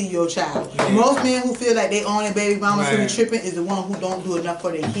even see your child. Most men who feel like they own their baby mamas who be Right. tripping is the one who don't do enough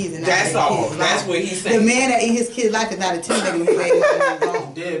for their kids. And not That's their all. kids' That's life. what he's The saying. man that eat his kid's life is not intimidating his baby mama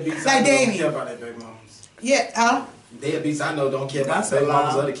gone. Deadbeats, Like I know don't Damien. care about their baby mamas. Yeah, huh? Deadbeats, I know don't care about That's their baby a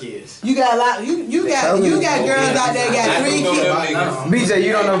mamas lie. or the kids. You got a lot. You got girls out there got 3 kids. BJ,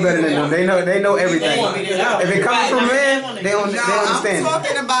 you don't know better than them. They know everything. If it comes from a man, they No, understand. I'm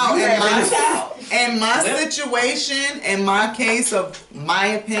talking about in my situation, in my case of my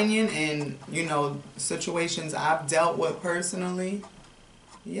opinion, and situations I've dealt with personally.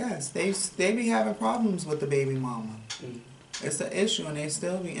 Yes, they be having problems with the baby mama. It's an issue, and they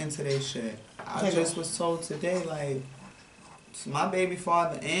still be into their shit. I just was told today, like, my baby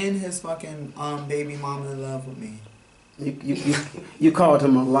father and his fucking baby mama in love with me. You called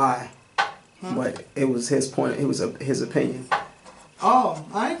him a lie, but it was his point. It was his opinion. Oh,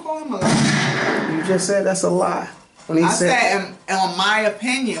 I ain't calling him a lie. You just said that's a lie. When he I said, said, on my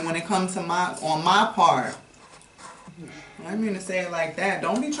opinion, when it comes to on my part. I didn't mean to say it like that.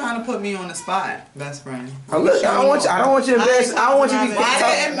 Don't be trying to put me on the spot, best friend. I don't want you to embarrass. I don't want you to be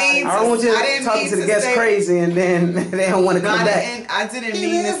I don't want you to talk to the guests crazy and then they don't want to come back. I didn't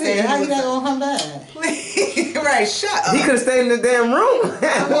mean to say how you not gonna come back? Right, shut up. He could have stayed in the damn room.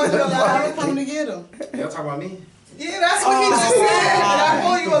 I want you to come to get him. Y'all talking about me? Yeah, that's what he just said. Did I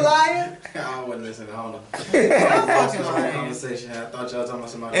call you a liar? I wasn't listening. I don't know. Conversation. I thought y'all talking about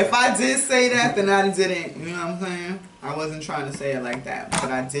somebody. If I did say that, then I didn't. You know what I'm saying? I wasn't trying to say it like that.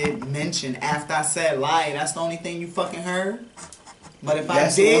 But I did mention after I said liar. That's the only thing you fucking heard. But if I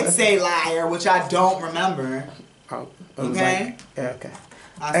did say liar, which I don't remember. Okay? Yeah, okay.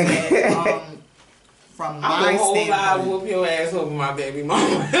 I said, from my standpoint, whoop your ass over my baby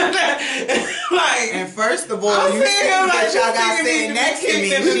mama. Like, and first of all, you see that y'all got sitting next to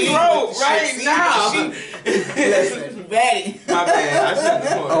me. In the throat right now. Listen, Betty. My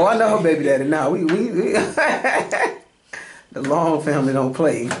bad. Oh, I know her baby daddy now. We the Long family don't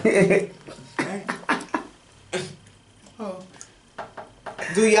play.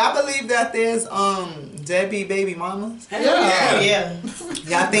 Do y'all believe that there's deadbeat baby mamas? Yeah.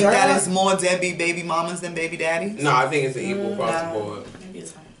 Y'all think that is more deadbeat baby mamas than baby daddies? No, I think it's an equal across the board. Maybe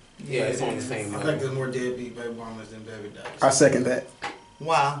it's fine. Yeah, it's on the same I level. think there's more deadbeat baby mamas than baby daddies. I second that.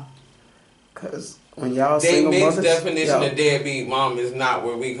 Wow. Cause when y'all They single mixed mothers, definition of deadbeat mom is not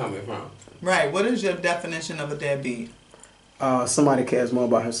where we coming from. Right. What is your definition of a deadbeat? somebody cares more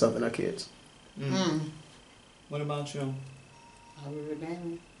about herself than her kids. What about you? I would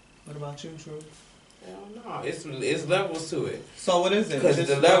remember. What about you, True? Hell no, it's levels to it. So what is it? Because Just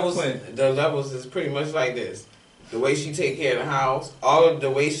the levels is pretty much like this. The way she take care of the house, all of the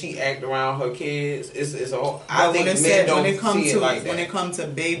way she act around her kids, it's all. I think men don't see it like that. When it comes to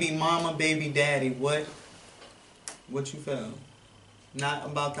baby mama, baby daddy, what you feel? Not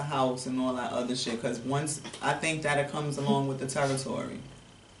about the house and all that other shit. Because once I think that it comes along with the territory.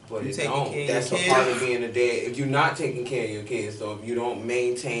 But You it taking don't. care of That's your a kids? part of being a dad. If you're not taking care of your kids, so if you don't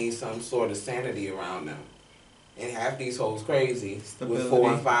maintain some sort of sanity around them, and half these hoes crazy with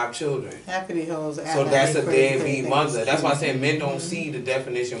 4 and 5 children. Half of these hoes act So like that's they a crazy, deadbeat they mother. think That's why I it's say men don't stupid. see the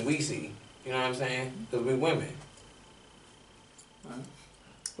definition we see. You know what I'm saying? Because we're women.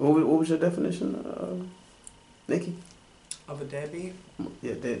 What was your definition, Nikki? Of a deadbeat?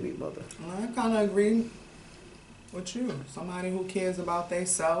 Yeah, deadbeat mother. Well, I kind of agree with you. Somebody who cares about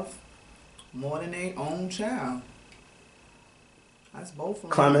themselves more than their own child. That's both of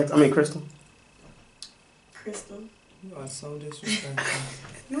them. Crystal. Crystal. You are so disrespectful.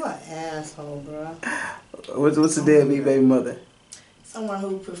 You an asshole, bro. What's a deadbeat baby mother? Someone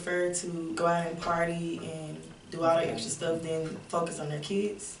who prefer to go out and party and do all that extra stuff than focus on their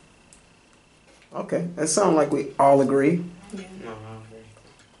kids. Okay, that sounds like we all agree. Yeah. No,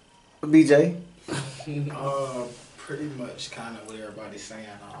 I agree. BJ. Pretty much kind of what everybody's saying.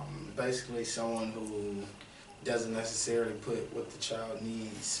 Basically someone who doesn't necessarily put what the child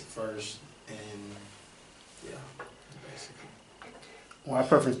needs first, and yeah, basically. Well, I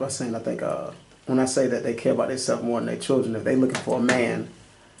preference by saying I think when I say that they care about themselves more than their children, if they looking for a man,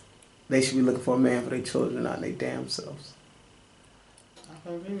 they should be looking for a man for their children, not their damn selves.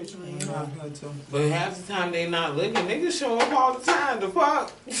 I agree with you. But half the time they not looking. Niggas show up all the time. The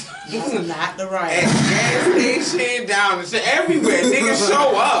fuck? That's not the right At gas station, down the shit, everywhere. Niggas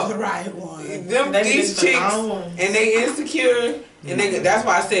show up. the right one. These chicks, and they insecure, and that's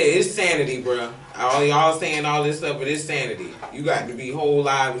why I said it's sanity, bro. All y'all saying all this stuff, but it's sanity. You got to be whole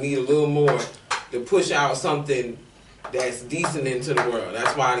live. We need a little more to push out something that's decent into the world.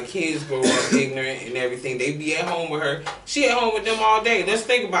 That's why the kids grow up ignorant and everything. They be at home with her. She at home with them all day. Let's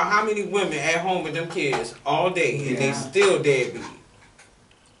think about how many women at home with them kids all day, and they still deadbeat.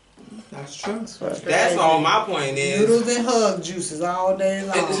 That's true. That's all my point is. Noodles and hug juices all day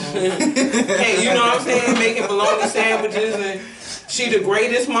long. Hey, you know what I'm saying? Making bologna sandwiches, and she the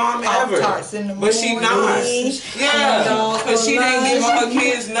greatest mom ever. But she not. Yeah, because she didn't give her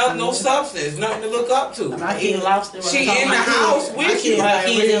kids no substance, nothing to look up to. Eating lobster. She in the house with you. My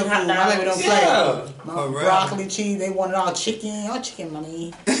kids hot dogs. My baby don't Yeah. play. Broccoli, cheese, they want it all chicken. All chicken,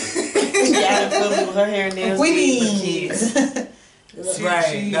 mommy. She got to with her hair and nails. Queens.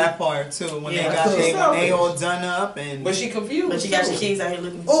 Right, that part too. When they all done up and. But she confused. But she got your kids out here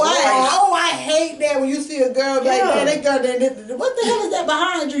looking. I hate that when you see a girl like that. That girl, what the hell is that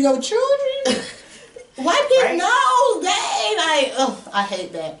behind you? Your children? White people know they like. I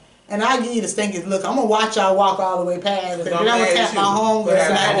hate that. And I give you the stinkiest look. I'm gonna watch y'all walk all the way past, and then I'm gonna tap my home. But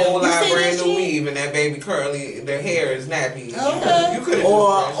have a whole lot of brand new weave, and that baby curly, the hair is nappy. Okay. You could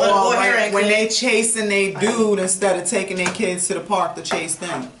or when they chasing they dude instead of taking their kids to the park to chase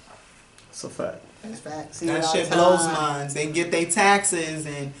them. That's a fact. That's fact. That shit blows minds. They get their taxes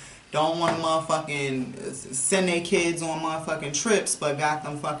and don't want to motherfucking send their kids on motherfucking trips, but got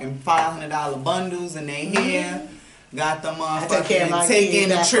them fucking $500 bundles in their hair. Got them motherfucking taking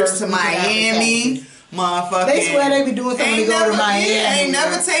the trips to Miami. Motherfucking. They swear they be doing something to go to Miami. Ain't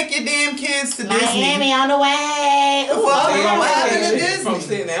never take your damn kids to Disney. Miami on the way. What happened to Disney? From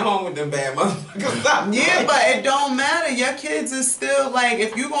sitting at home with them bad motherfuckers. Yeah, but it don't matter. Your kids is still like,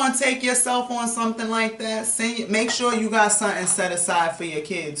 if you gonna take yourself on something like that, make sure you got something set aside for your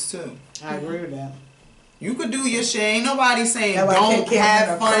kids too. I agree with that. You could do your shit. Ain't nobody saying don't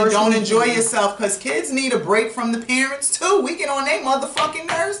have fun, don't enjoy yourself, because kids need a break from the parents too. We get on their motherfucking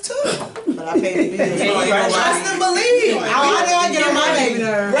nerves too. But I pay the bills. Trust and believe. I know I get on my baby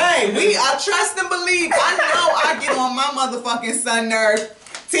nerves. Right. I trust and believe. I know I get on my motherfucking son nerves.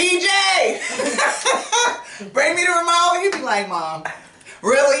 TJ! Bring me the remote. You be like, Mom,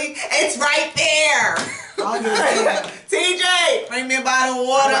 really? It's right there. TJ, bring me a bottle of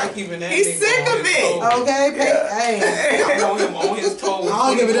water. He's sick of it. Okay, hey. I want him on his toes. I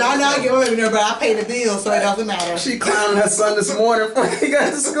don't give it. I know I get away with it, but I pay the bill, so it doesn't matter. She clowning her son this morning before he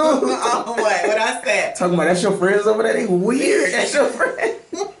got to school. What I said? Talking about that's your friends over there. They weird. That's your friend.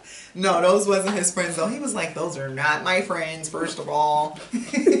 No, those wasn't his friends though. He was like, those are not my friends, first of all.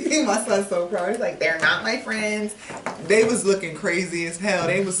 My son's so proud. He's like, they're not my friends. They was looking crazy as hell.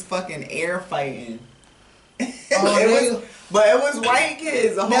 They was fucking air fighting. But it was white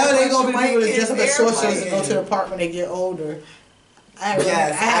kids. Now they gonna be able to just the shorts and go to the park when they get older.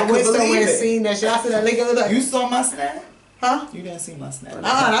 I went somewhere and seen that shit. I said that Lake like, you saw my snap? Huh? You didn't see my snap.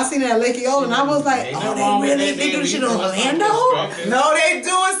 I seen that Lake Eola and I was like, they do shit on Orlando? No, they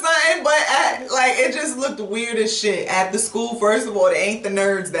doing something, but like it just looked weird as shit. At the school, first of all, they ain't the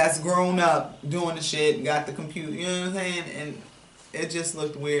nerds that's grown up doing the shit and got the computer, you know what I'm saying? And it just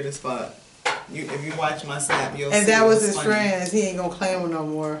looked weird as fuck. If you watch my snap, you'll see. And that was his friends. He ain't gonna claim them no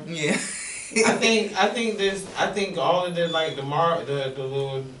more. Yeah. I think all of the like the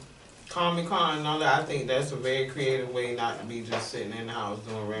little Comic-Con and all that, I think that's a very creative way not to be just sitting in the house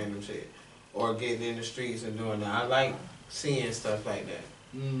doing random shit or getting in the streets and doing that. I like seeing stuff like that.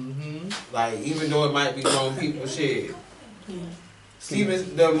 Mm-hmm. Like even though it might be grown people shit. Yeah.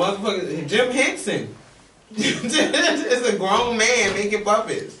 Steven, the motherfucker Jim Henson is a grown man making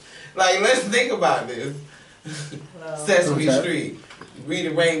puppets. Like, let's think about this. Sesame Street, Read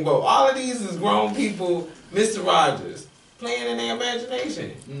the Rainbow. All of these is grown people, Mr. Rogers, playing in their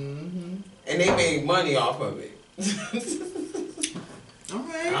imagination. Mm-hmm. And they made money off of it. All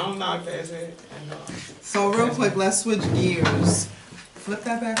right. I don't knock that shit. So real quick, let's switch gears. Flip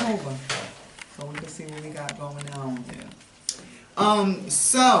that back over so we can see what we got going on here.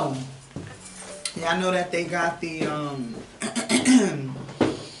 So y'all know that they got the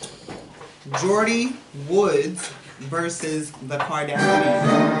Jordie Woods versus the Kardashians.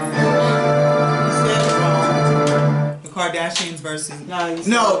 The Kardashians versus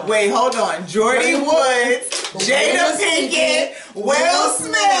no, wait, hold on. Jordie Woods, Jada Pinkett, Will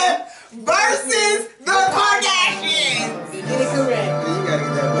Smith versus the Kardashians. Get it correct. You gotta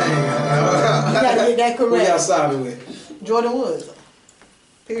get that bang out. You gotta get that Who y'all correct. siding with? Jordan Woods.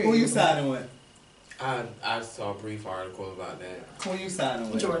 Period. Who you siding with? I saw a brief article about that. Who you siding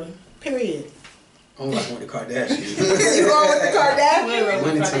with? Jordan. Period. I'm rocking with the Kardashians. You going with the Kardashians?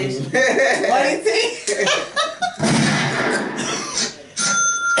 Money team. Money team?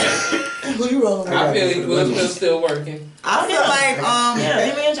 Who you rolling with? I feel like Will Smith's still working. I feel like Yeah,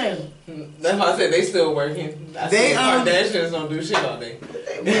 him and Jada. That's why I said they still working. I They, see Kardashians don't do shit all day.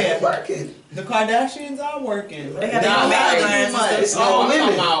 yeah, Working. the Kardashians are working. They got Nah, their like, own guidelines and stuff. It's No, all I'm talking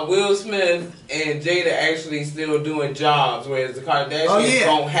women. about Will Smith and Jada actually still doing jobs, whereas the Kardashians Oh yeah.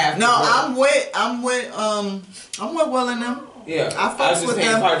 don't have to. No, work. I'm with Will and them. Yeah, I I was fucks just with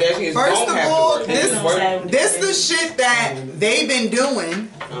saying them. Kardashians First don't of have all, to work. They this- just work. This the shit that they've been doing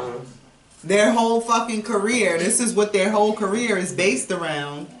their whole fucking career. This is what their whole career is based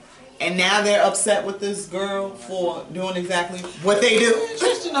around. And now they're upset with this girl for doing exactly what they do.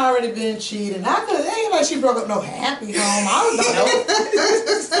 Tristan already been cheating. I could. It ain't like she broke up no happy home. I don't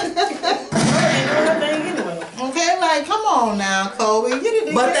know. Okay, like come on now, Chloe. Get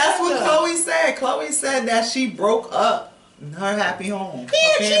it But that's what together. Chloe said. Chloe said that she broke up her happy home. Yeah,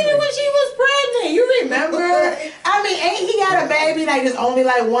 her she family. knew when she was pregnant. You remember? I mean, ain't he got a baby like it's only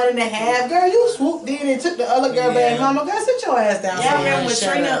like 1.5? Girl, you swooped in and took the other girl back. Mama, girl, sit your ass down. Y'all remember when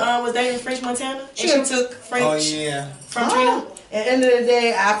Shut Trina up. was dating French Montana? And she Sure. took French Oh yeah. from Trina? At the end of the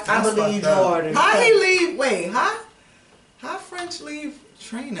day, I That's believe fucked up. Jordan. How he leave? Wait, how French leave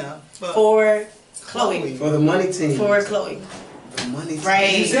Trina For Chloe. For the money team. For Chloe. the money team.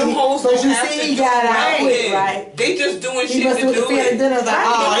 Right. Them hoes But don't you have see, to he do got out right. quick, right? They just doing He shit must to with the do family it. dinner. Like,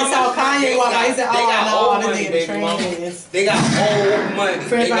 oh, he saw Kanye walk by. He said, They got oh, old no, money, this baby nigga mama. trained. They got old money.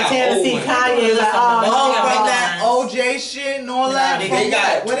 French They got Montana old see money. Kanye like, Oh, oh, from that OJ shit and all that. They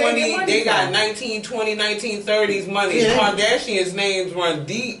got Where they get 20. money They got from? 1920, 1930s money. Yeah. Kardashians' names run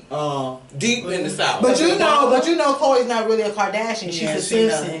deep in the South. But you know, Chloe's not really a Kardashian. She's Yeah, a she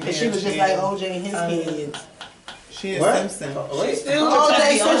Simpson not. because Yeah, she was she just is. like OJ and his kids. She is What? Simpson. She still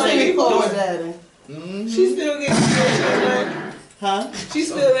OJ Simpson is Chloe's daddy. She still getting money. Huh? She's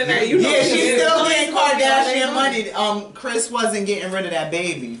still in there. You know Yeah, she she's is. still getting Kardashian money. Chris wasn't getting rid of that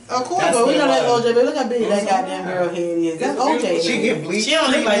baby. Of course, That's but we what know it that was. OJ, but look how big that goddamn girl head is. That's OJ. She head. get bleached. She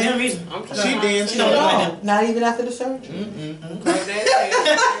don't look like them treatment. either. She did. She don't look like them. Not even after the surgery.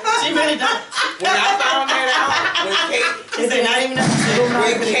 She really don't. When I found that out, She said not even after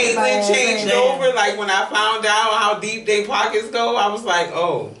when Caitlyn changed over, like when I found out how deep they pockets go, I was like,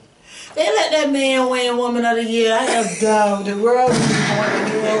 oh. They let that man win Woman of the Year. I am dumb. The world is going to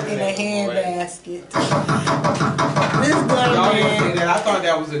hell in a handbasket. This dumb Y'all didn't say man. that. I thought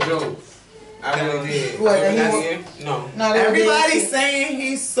that was a joke. I really did. What, that he Not wa- in? No. No, they were Everybody's dead. saying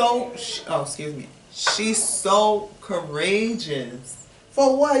he's so. Excuse me. She's so courageous.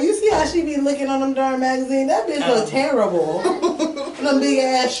 For what? You see how she be looking on them darn magazines? That bitch look terrible. Them big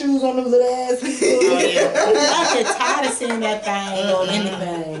ass shoes on them little ass heels. I get tired of seeing that thing on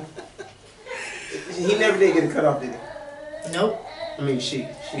anything. He never did get a cut off, did he? Nope. I mean, she.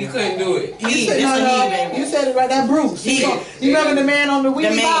 He couldn't do it. You said, you said it right. That Bruce. You remember the man on the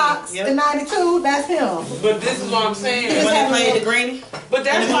Wheatie man, box yep. in '92? That's him. But this is what I'm saying. When they played the Granny. But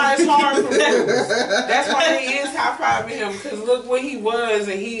that's why it's hard for Bruce. That's why he is high fiving him, because look what he was,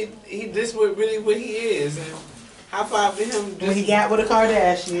 and he this was really what he is, and high fiving him. When he got with a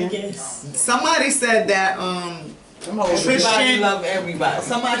Kardashian. Yes. Somebody said that Everybody Tristan. love everybody.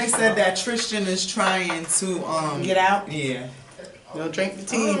 Somebody said that Tristan is trying to Get out. Yeah, Don't drink the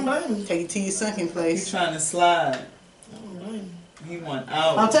tea. Take it to your sunken he's place. trying to slide. He went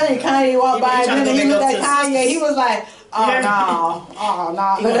out. I'm telling you, Kanye walked He by trying and to then he go looked back at up to Kanye. sisters. He was like, oh Yeah. no, oh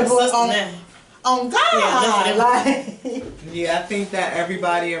no. He But want that boy sisters now. on God. Yeah, Like, Yeah, I think that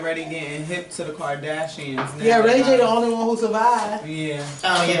everybody already getting hip to the Kardashians now. yeah, Ray J the only one who survived. Yeah.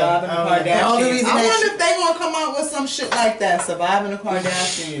 Oh, yeah. Surviving the Oh, Kardashians. The only reason I that wonder if they gonna come out with some shit like that. Surviving the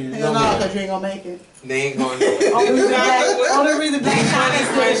Kardashians. Hell no, because you ain't gonna make it. They ain't going Only reason Black China money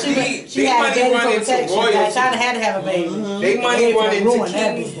still, run she deep. had a They baby money for run into protection. Black royalty. China had to have a baby. They money They run ruin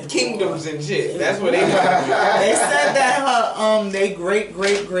that into bitch. kingdoms and shit. That's what they run. They said that her they great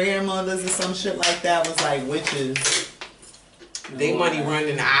grandmothers or some shit like that was like witches. They money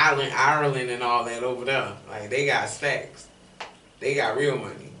running Ireland and all that over there. Like they got stacks. They got real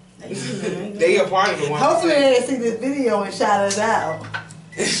money. They a part of the 1%. Hopefully they see this video and shout us out.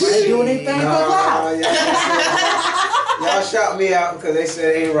 They doing anything for clout. Y'all shout me out because they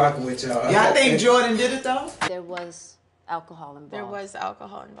said they ain't rocking with y'all. Y'all think Jordan did it though? There was alcohol involved. There was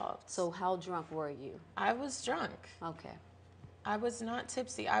alcohol involved. So how drunk were you? I was drunk. Okay. I was not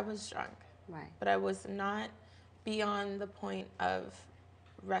tipsy. I was drunk. Right. But I was not beyond the point of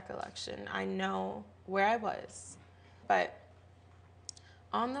recollection. I know where I was. But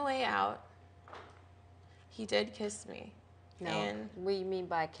on the way out, he did kiss me. No. And what do you mean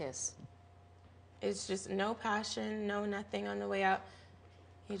by kiss? it's just no passion, no nothing on the way out.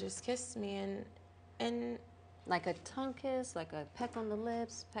 He just kissed me and like a tongue kiss, like a peck on the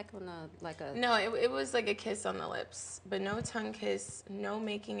lips, peck on the No, it was like a kiss on the lips, but no tongue kiss, no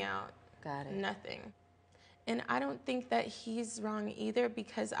making out. Got it. Nothing. And I don't think that he's wrong either,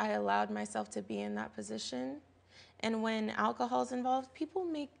 because I allowed myself to be in that position. And when alcohol's involved, people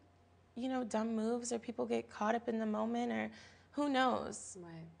make, dumb moves, or people get caught up in the moment, or who knows.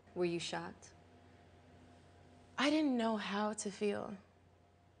 Right. Were you shocked? I didn't know how to feel.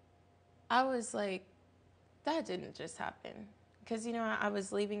 I was like, that didn't just happen. Because, I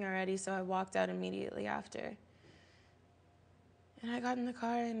was leaving already, so I walked out immediately after. And I got in the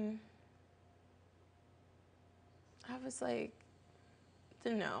car and I was like,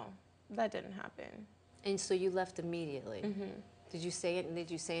 no, that didn't happen. And so you left immediately. Mm-hmm. Did you say it? Did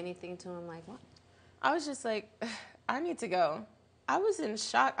you say anything to him like, what? I was just like, I need to go. I was in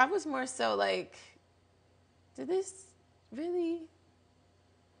shock. I was more so like, did this really,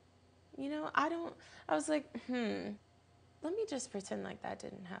 I was like, let me just pretend like that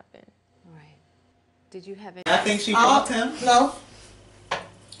didn't happen. Right. Did you have any? I think she fucked him. No.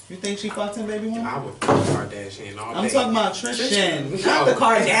 You think she fucked him, baby mama? I would fuck Kardashian all day. I'm talking about Tristan. Not the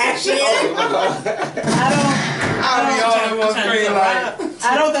Kardashian.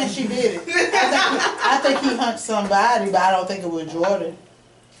 I don't think she did it. I think he hunched somebody, but I don't think it was Jordan.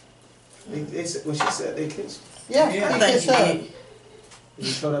 When she said they kissed. Yeah, he kissed her. Did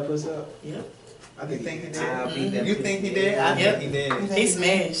you show that pussy up? Yep. I think he did. You think he did? I think he did. He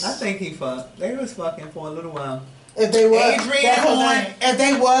smashed. I think he fucked. They was fucking for a little while. If they was, Adrian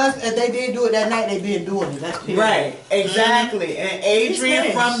if they did do it that night, they been doing it. That's period. Right, exactly. Mm-hmm. And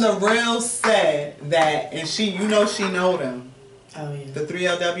Adrian from The Real said that, and she know them. Oh yeah. The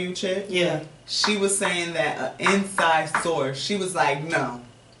 3LW chick. Yeah. She was saying that an inside source. She was like, no,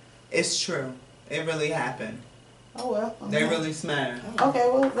 it's true. It really happened. Oh well. They really smashed. Okay,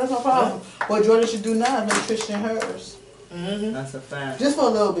 well that's no problem. What Jordan should do now is make Tristan hers. Mm-hmm. That's a fact. Just for a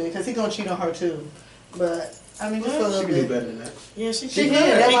little bit, because he gonna cheat on her too. But I mean, just for a little She bit. can do better than that. Yeah, she She can.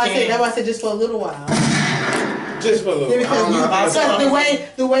 That's why I said just for a little while. Just for a little Yeah, while.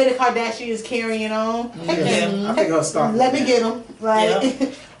 because the way the Kardashians carrying on. Yeah, I think I'll stop. Let me get them.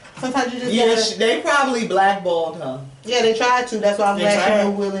 Like sometimes you just gotta, they probably blackballed her. Yeah, they tried to. That's why I'm They glad she tried.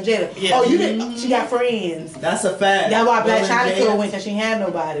 knew Will and Jada. Yeah. Oh, you didn't. She got friends. That's a fact. That's why Black Will and China Jada. could win, because she had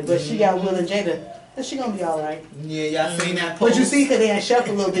nobody, but she got Will and Jada. But she gonna be all right. Yeah, y'all seen that post? But you see, because they had shuffled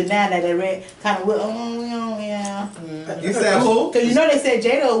a little bit now that they read kind of with, yeah. You said who? Because they said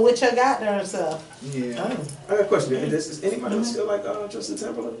Jada with her got there herself. Yeah. I got a question. Is anybody else still like Justin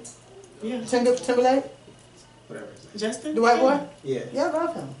Timberlake? Yeah. Timberlake? Whatever. Justin? The white boy? Yeah. Yeah, I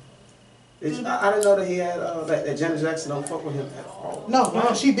love him. I didn't know that he had that Janet Jackson don't fuck with him at all.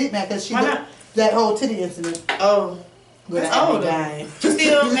 No, she big mad because she Why did not? that whole titty incident. Oh. With That's that old. guy. You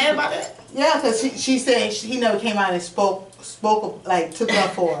still mad about that? Yeah, because she said he never came out and spoke like took it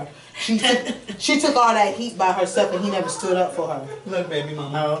up for her. She took all that heat by herself and he never stood up for her. Look, baby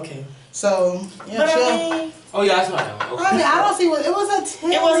mama. Oh, okay. So yeah, But sure. I mean, Oh yeah, I saw that one. Okay. I mean, I don't see what it was a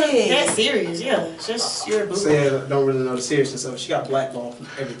titty. it wasn't that serious. Yeah, it's just your boo. Said don't really know the seriousness of it. She got blackballed from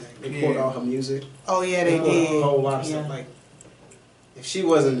everything. They pulled all her music. Oh yeah, they A did. whole lot of stuff. Like if she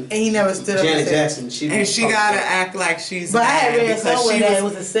wasn't And he never stood up. Janet and said- Jackson, she gotta act like she's. But I had mad read because somewhere she that it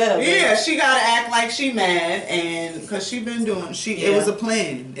was a setup. Yeah, she gotta act like she mad, and cause she been doing. It was a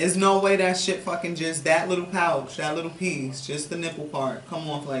plan. There's no way that shit fucking just that little pouch, that little piece, just the nipple part, come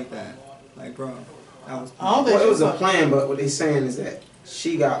off like that. Like, bro, that was. I don't think Well, it was a fucked. plan, but what they saying is that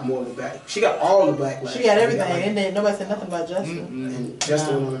she got more of the back. She got all the backlash. She got everything, like- and then nobody said nothing about Justin. And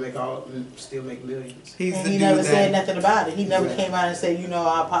Justin went on to make all and still make millions. He's And the he dude never that- said nothing about it. He never Right. came out and said,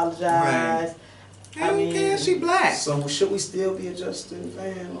 I apologize. I don't care. She black. So should we still be a Justin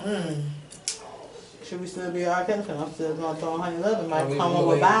fan? Should we still be R. Kelly fan? I'm still gonna throw Honey Love and might we come on moving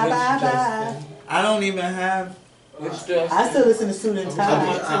with bye with bye Justin. bye. I don't even have I still listen to Suit and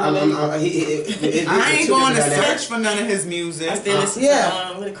Tie. I ain't going to search for none of his music. I still listen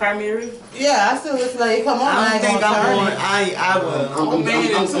to with Carmira. Yeah, I still listen. Like, come on, I don't think I'm going. I will. I'm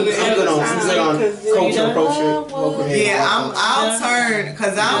good on culture. Yeah, I'll turn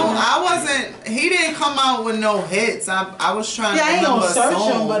because I wasn't. He didn't come out with no hits. I was trying to I ain't remember gonna search a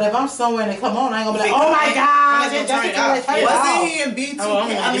song. him, but if I'm somewhere and they come on, I ain't gonna be like, oh my god, wasn't he in B2K?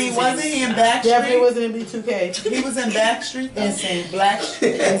 I mean, wasn't he in Backstreet? Definitely wasn't in B2K. He was in Backstreet. Insane,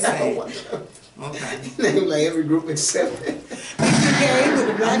 Blackstreet, Insane. Okay. Name like every group except B2K with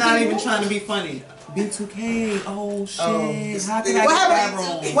the black I'm not people. even trying to be funny. B2K. Oh shit. Oh. How can I get that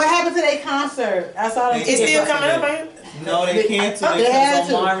wrong? What happened to their concert? I saw them. It's still coming up, right? No, they canceled it They had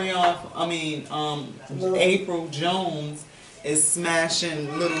because April Jones is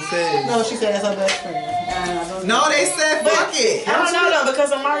smashing Little Fizz. No, she said that's her best friend. No, they said fuck it. I don't know though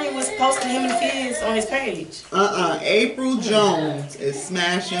because Omari was posting him and Fizz on his page. April Jones is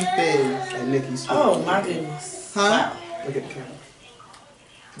smashing Fizz and Nicki Sweet. Oh my goodness. Huh? Look at the camera.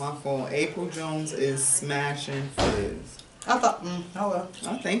 My fault. April Jones is smashing Fizz. I thought, oh well.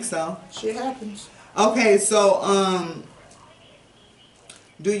 I think so. Shit happens. Okay, so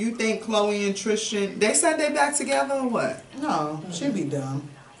do you think Chloe and Tristan, they said they back together or what? No, she'd be dumb.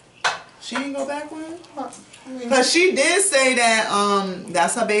 She ain't go back with him? Because she did say that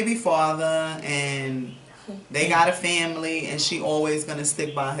that's her baby father and they got a family and she always gonna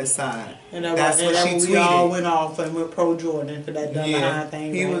stick by his side. And that's what she tweeted. We all went off and went pro Jordan for that dumb behind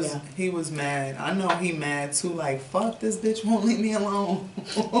thing. He was mad. I know he mad too. Like, fuck, this bitch won't leave me alone.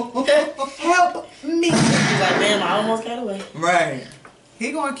 Help me. He's like, damn, I almost got away. Right.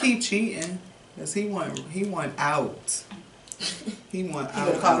 He gonna keep cheating because he want out. He want out. He would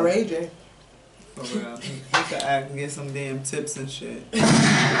call Ray J. For real. He could act and get some damn tips and shit.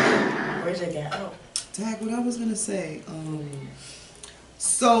 Ray J got out. Dag, what I was gonna say.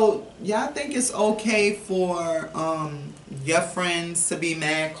 So y'all think it's okay for your friends to be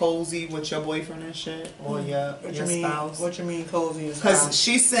mad cozy with your boyfriend and shit, or your spouse? What you mean cozy? Because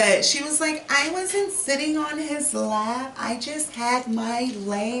she said she was like, I wasn't sitting on his lap. I just had my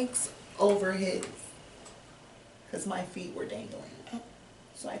legs over his, because my feet were dangling.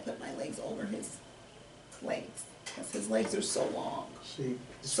 So I put my legs over his legs because his legs are so long.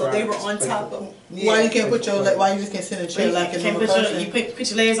 So they were on top of. Yeah. Why you can't put your why you just can't sit in a chair like a normal person? You put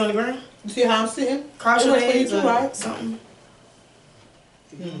your legs on the ground. You see how I'm sitting? Cross your legs, right? Something.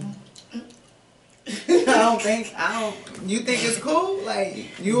 You think it's cool?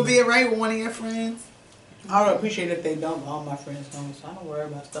 Like you would be alright with one of your friends? I would appreciate if they don't. All my friends don't, so I don't worry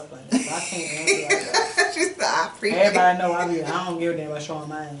about stuff like that. But I can't answer like that. She said, I appreciate. Everybody know I don't give a damn about showing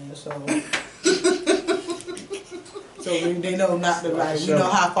my ass, so. So they know not to like. We know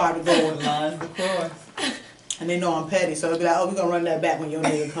how far to go and lines to cross. And they know I'm petty, so they'll be like, "Oh, we gonna run that back when your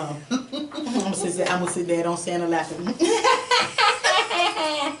nigga come." I'm gonna sit there, don't stand and laugh at me.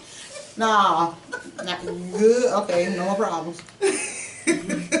 Nah, not good. Okay, no more problems.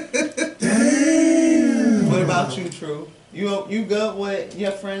 What about you, True? You good with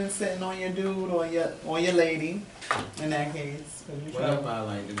your friend sitting on your dude or your lady? In that case, whatever I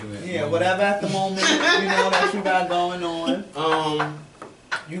like to do. Yeah, whatever at the moment that you got going on.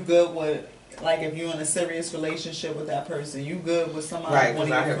 You good with like if you're in a serious relationship with that person? You good with somebody? Right,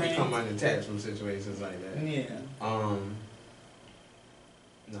 because I have become unattached from situations like that. Yeah.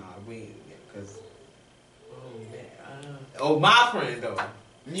 Because my friend though.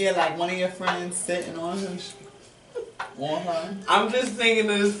 Yeah, like one of your friends sitting on him. On her. I'm just thinking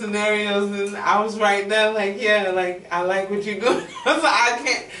of the scenarios, and I was right there, like, yeah, like I like what you're doing. So I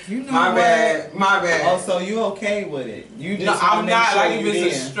can't. You know my bad. Oh, so you okay with it? You just no, I'm not. Sure like if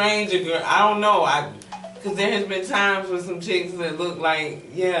it's a stranger girl, I don't know. Because there has been times with some chicks that look like,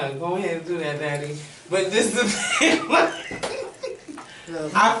 yeah, go ahead and do that, daddy. But this is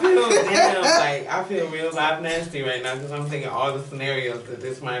I feel real life nasty right now because I'm thinking all the scenarios that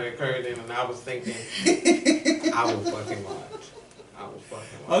this might have occurred in, and I was thinking I will fucking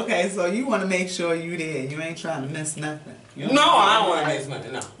watch. Okay, so you want to make sure you there. You ain't trying to miss nothing. No, I don't want to miss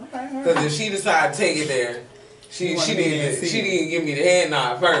nothing. No, because if she decide to take it there, she didn't give me the head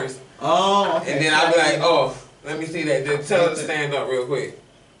nod first. Oh, okay. And then I'll be like, oh, let me see that. Just tell her to stand up real quick.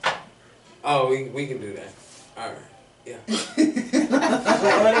 Oh, we can do that. All right. Yeah.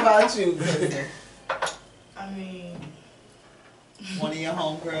 What about you? I mean, one of your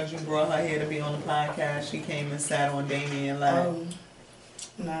homegirls, you brought her here to be on the podcast. She came and sat on Damien's lap.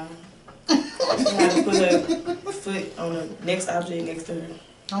 No. She had to put her foot on the next object next to her.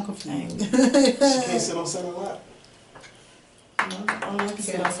 I'm confused. She can't sit on Sarah's lap. No, I don't know if you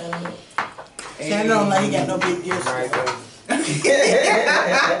sit on Sarah's lap. Santa don't like he got no big gifts.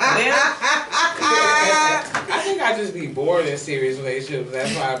 I think I just be bored in serious relationships.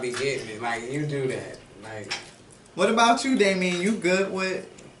 That's why I be getting it. Like, you do that. Like, What about you, Damien? You good with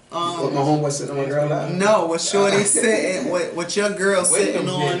With my homeboy sitting on my girl lap? No, with Shorty sitting with your girl sitting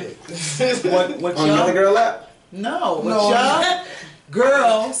on what On your another girl lap? No, with your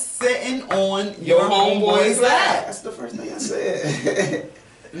girl sitting on your homeboy's lap. That's the first thing I said.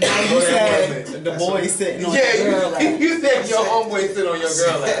 Now you said the boy sitting on your girl lap. You said your homeboy sit on your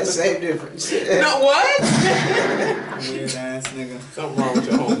girl lap. Same difference. No, what? Weird ass nigga. Something wrong with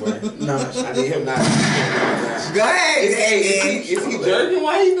your homeboy. No, I need him not. Go ahead. Is he jerking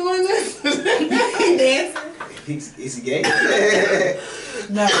while he doing this? He dancing. Is he gay?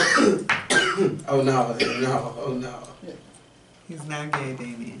 No. Oh no. He's not gay,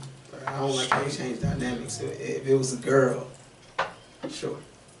 Damien. I don't like how you change dynamics. If it was a girl, sure.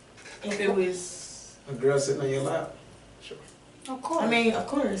 If it was a girl sitting on your lap, sure. Of course. I mean, of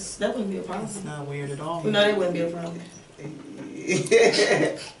course. That wouldn't be a problem. It's not weird at all. No, that wouldn't be a problem.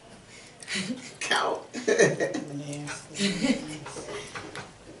 Count.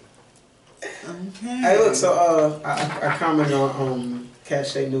 Okay. Hey, look. So I commented on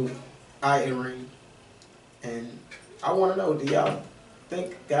Cache new eye earring, and I want to know: do y'all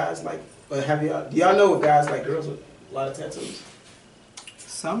think guys like? Do y'all know if guys like girls with a lot of tattoos?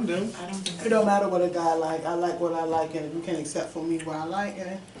 Some do. I don't think It don't matter what a guy like. I like what I like, and if you can't accept for me what I like,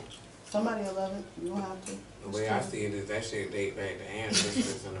 and somebody will love it. You don't have to. The way I see it is that shit date back to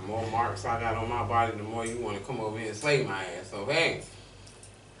ancestors, and the more marks I got on my body, the more you want to come over here and slay my ass. So hey.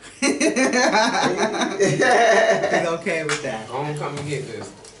 He's okay with that. Don't come and get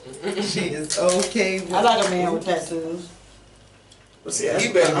this. She is okay with I like a man with tattoos. But see,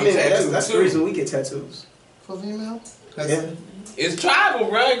 He better be tattooed that's the too. reason we get tattoos. For female? Yeah. It's tribal,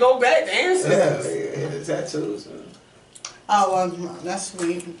 bro. Go back to ancestors. Yeah, tattoos. Oh, well, that's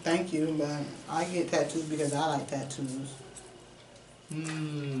sweet. Thank you, but I get tattoos because I like tattoos.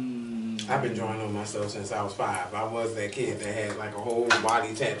 I've been drawing on myself since I was 5. I was that kid that had like a whole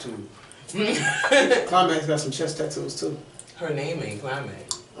body tattoo. Climax got some chest tattoos too. Her name ain't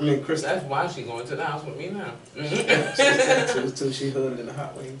Climax. I mean, Chris. That's why she going to the house with me now. Chest tattoos too. She hooded in the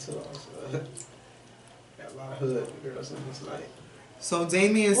hot wing too. Also. Got a lot of hood girls in this night. So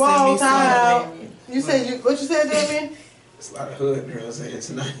Damien Whoa, sent me time out. some. You said what you said, Damien? There's a lot of hood girls in here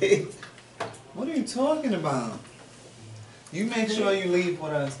tonight. What are you talking about? You make sure you leave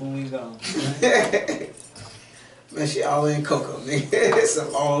with us when we go. Man, she all in Coco, man. It's a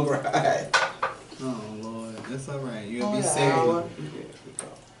long ride. Oh Lord, that's all right. You'll Oh, be yeah.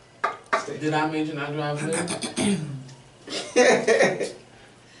 safe. Did I mention I drive lift?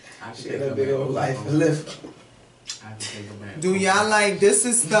 She had that big old life lift. I have to take her back. Do y'all like this?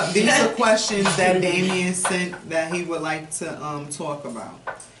 Is stuff? These are questions that Damien sent that he would like to talk about.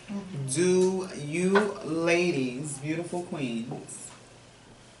 Do you ladies, beautiful queens?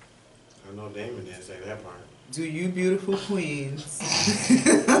 I know Damon didn't say that part. Do you beautiful queens?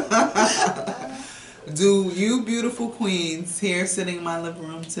 Do you beautiful queens here sitting in my living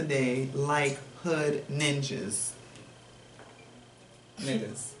room today like hood ninjas?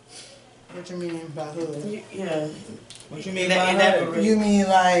 Niggas. What you mean by hood? Yeah. What you mean That- by that- hood? You mean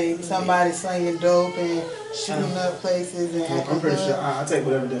like somebody slinging dope and shooting up places and acting I'm pretty hood? sure I'll take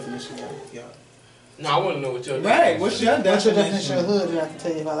whatever definition y'all. No, I want to know what your Right, what's your What's your definition? definition of hood? And I can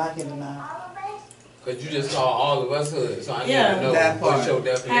tell you if I like it or not. Because you just call all of us hood, so I need Yeah, to know that what's your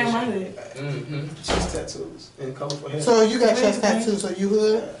How am I definition. hood? Chest tattoos and colorful hair. So you got chest tattoos, so you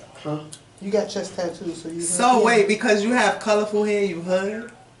hood? Huh? You got chest tattoos, so you hood? So wait, because you have colorful hair, you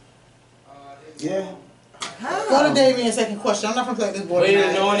hood? Yeah. Go to Damien, second question. I'm not gonna play with this boy Wait,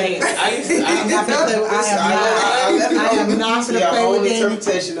 tonight. no, it ain't. I used to. I'm not gonna play with. I am not gonna play with Damien.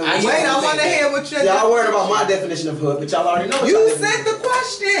 interpretation of I- Wait, I want to hear what your Y'all worried about my definition of hood, but y'all already know. what You y'all said definition the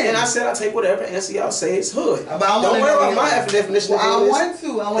question. And I said I take whatever answer y'all say is hood. But I wanna Don't worry know about my your- definition of Well, I hood. want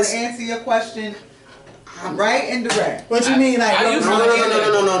to. I want to answer your question right and direct. What you mean, like? I used to-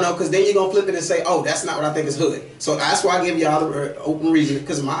 No, because then you're gonna flip it and say, oh, that's not what I think is hood. So that's why I give y'all the open reason,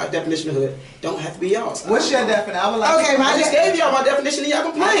 because my definition of hood don't have to be y'all's. What's your definition? I would like. Okay, I just gave y'all my definition and y'all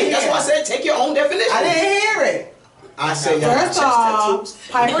complain. That's why I said take your own definition. I didn't hear it. I said y'all First chest off, tattoos.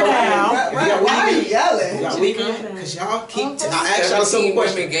 pipe her down. Y'all Why are you weak. yelling? Y'all weak because y'all keep. I asked y'all a 17 simple women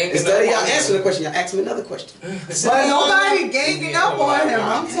question. ganging Instead of up y'all on answering the him. question, y'all ask me another question. But nobody ganging up on him.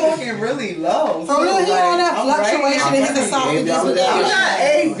 I'm talking really low. From real here on that I'm fluctuation in his gave esophagus y'all with the I'm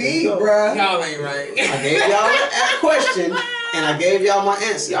that. not AV, bruh. Y'all ain't right. I gave y'all a question and I gave y'all my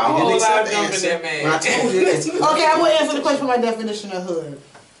answer. Y'all You didn't whole accept lot the jumping answer that man. when I told you it's Okay, I'm gonna answer the question for my definition of hood.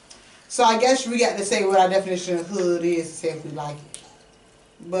 So I guess we got to say what our definition of hood is to say if we like it.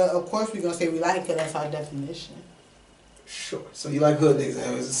 But of course we're gonna say we like it because that's our definition. Sure. So you like hood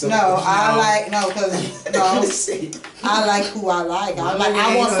niggas? No, I like who I like.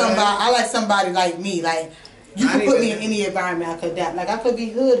 I like somebody like me. Like you can put me in any environment I could adapt. Like I could be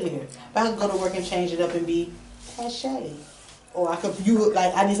hood here, but I could go to work and change it up and be cachet. Or I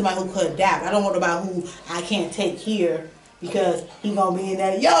need somebody who could adapt. I don't want nobody who I can't take here because he gonna be in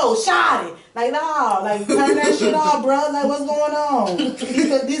there. Yo, shawty. Like no, like turn that shit off, bro. Like what's going on?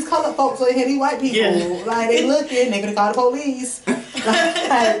 These colored folks are here. These white people, like they looking. They gonna call the police.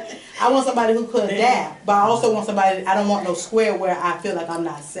 Like, I want somebody who could adapt, but I also want somebody. I don't want no square where I feel like I'm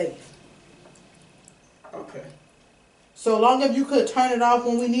not safe. Okay. So long as you could turn it off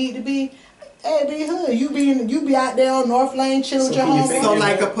when we need to be. Hey, be hood. You be out there on North Lane chilling with your homeboy. So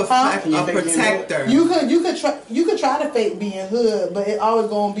like a protector. You could try to fake being hood, but it always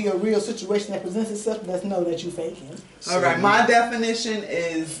gonna be a real situation that presents itself. Let's know that you faking. All right, my definition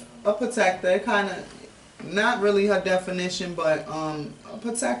is a protector. Kind of not really her definition, but a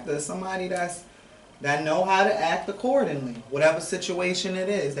protector, somebody that know how to act accordingly, whatever situation it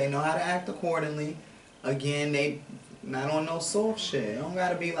is. They know how to act accordingly. Again, they. Not on no soft shit. It don't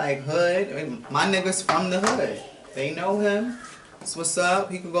gotta be like hood. My niggas from the hood. They know him. That's what's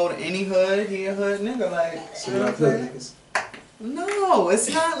up. He could go to any hood. He a hood nigga. Like, so you like hood niggas? No, it's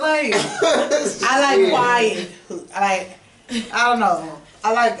not like. I like quiet. I don't know.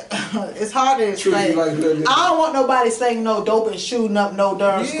 I like. It's hard to explain. I don't want nobody saying no dope and shooting up no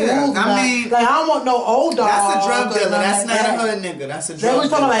darn schools. I mean, like I don't want no old dog. That's a drug dealer. That's not a hood nigga. That's a drug dealer. We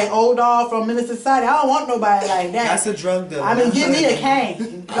talking like old dog from Minister Society. I don't want nobody like that. That's a drug dealer. I mean, give me a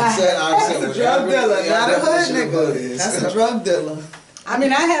cane. That's a drug dealer, not a hood nigga. That's a drug dealer. I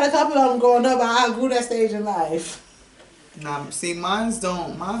mean, I had a couple of them growing up. I grew that stage in life. Nah, see, mine's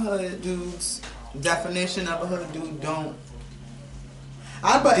don't. My hood dudes definition of a hood dude don't.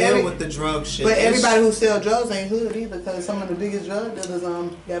 Deal with the drug shit. But everybody who sell drugs ain't hood either, because some of the biggest drug dealers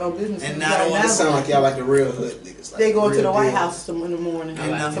got on business. And now it sound like y'all like the real hood niggas. Like they go to the White House in the morning.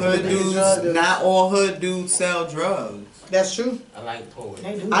 And the hood dudes, not all hood dudes sell drugs. That's true. I like poetry.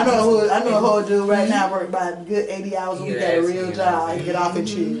 I know a hood dude right now work by a good 80 hours a week at a real job and get off and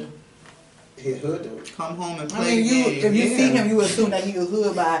chill. He hood dude. Come home and play. I mean, if you see him, you assume that he was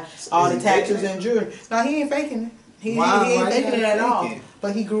hood by all the tattoos and jewelry. No, he ain't faking it. He ain't faking it at all.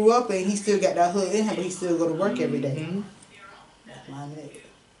 But he grew up and he still got that hood in him, but he still go to work every day. That's my nigga.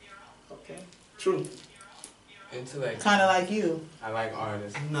 Okay. True. Kind of like you. I like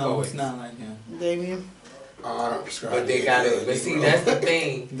artists. No, it's not like him. Damien? Oh, I don't prescribe. But they got it. But see, that's the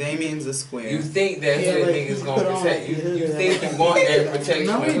thing. Damien's a square. You think that hood niggas gonna protect you? You think you want that protection?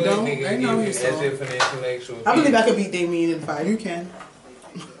 No, when he hood don't. niggas They know give you he's as so. if an intellectual. I believe I could beat Damien in the fight. You can.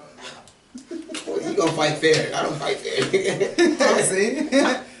 Well, you gonna fight fair. I don't fight fair. See?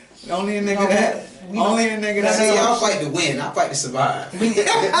 Only a nigga that. Only a nigga that. See, y'all fight to win. I fight to survive. See,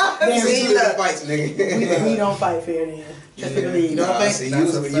 fights, nigga. we don't fight fair then. Just to believe. Don't think. See, you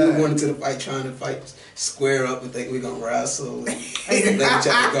going into the fight trying to fight square up and think we gonna wrestle. And let each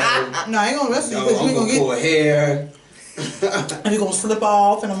other go. No, I ain't gonna wrestle you because I'm we gonna pull hair. And you're gonna slip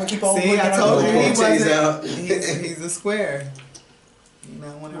off and I'm gonna keep on. See, I told you he out. He's a square. You're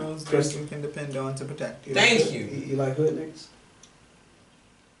not one of those dudes you can depend on to protect you. Thank you. You like hood niggas?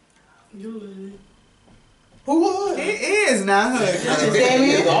 Who would? He is not hood.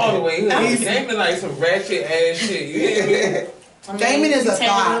 He's all the way hood. He's Damien like some ratchet ass shit. You hear me? Damien is a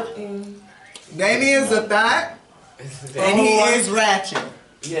thought. Damien is a thought. And he is ratchet.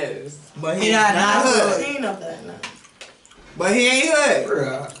 Yes. But he's not hood. He ain't no that, no. But he ain't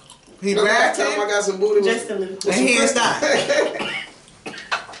hood. He Last ratchet. time I got some booty. Just a little. And he is not.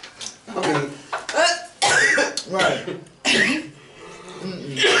 I mean, right.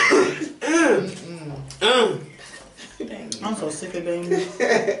 I'm so sick of Damien.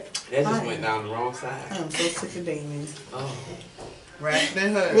 That just went down the wrong side. I am so sick of Damien. Oh. Ratchet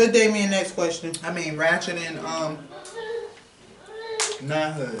and hood. What's Damien next question? I mean ratchet and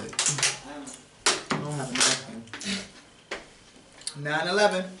not hood. I don't have nothing.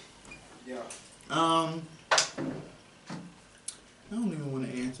 9/11. Yeah. I don't even want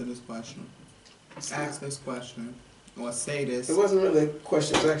to answer this question. Ask this question. Or say this. It wasn't really a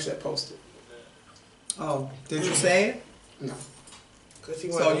question. It was actually posted. Oh, did you say it? No.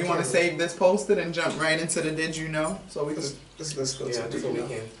 So you want to save this posted and jump right into the did you know? So we can. Let's go to the did you know.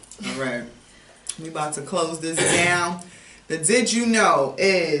 All right. We about to close this down. The did you know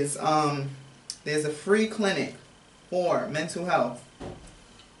is there's a free clinic for mental health.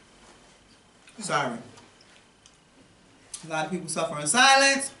 Sorry. A lot of people suffer in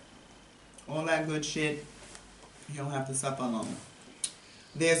silence. all that good shit. You don't have to suffer alone.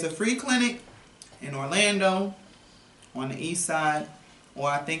 There's a free clinic in Orlando on the east side, or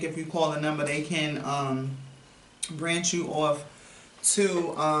I think if you call the number, they can branch you off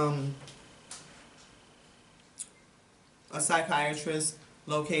to a psychiatrist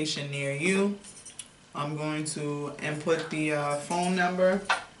location near you. I'm going to input the phone number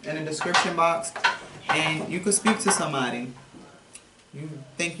in the description box, and you could speak to somebody. You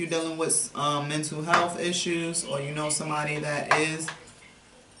think you're dealing with mental health issues, or you know somebody that is,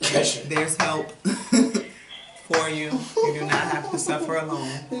 there's help for you. You do not have to suffer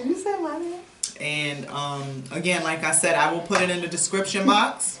alone. Did you say my name? And again, like I said, I will put it in the description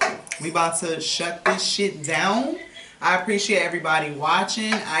box. We about to shut this shit down. I appreciate everybody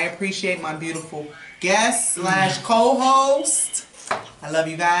watching. I appreciate my beautiful guest / co-host. I love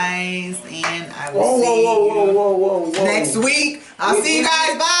you guys, and I will see you next week. I'll see you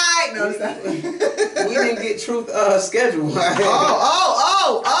guys. Bye. No, we didn't get Truth schedule.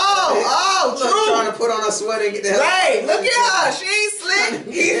 Oh, Truth. Trying to put on a sweater and get the hell. Right, look at her. She ain't slick.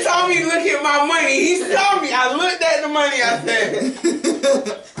 He told me look at my money. He saw me. I looked at the money. I said,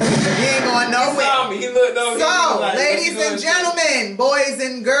 he ain't going nowhere. He saw me. He looked over. So, like, ladies and gentlemen, boys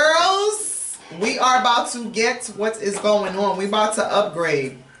and girls, we are about to get what is going on. We about to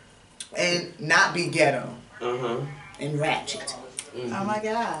upgrade and not be ghetto and ratchet. Oh my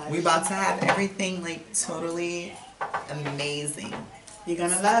God. We about to have everything like totally amazing. You're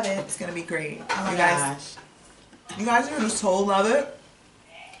gonna love it. It's gonna be great. Oh my you gosh. guys are just so love it.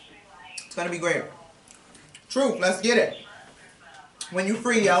 It's gonna be great. Truth, let's get it. When you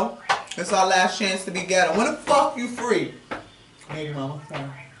free, yo, it's our last chance to be ghetto. When the fuck you free? Hey, mama.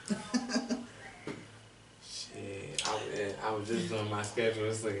 Shit, I was just doing my schedule.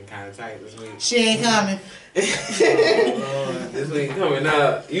 It's looking kind of tight this week. She ain't coming. This week coming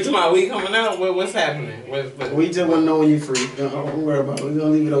up. You talking about week coming up? What's happening? We just want to know when you're free. Don't worry about it. We're going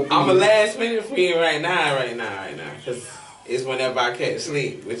to leave it open. I'm a last minute free right now. Because it's whenever I catch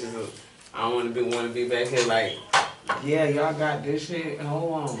sleep, which is, I don't want to be back here like, yeah, y'all got this shit.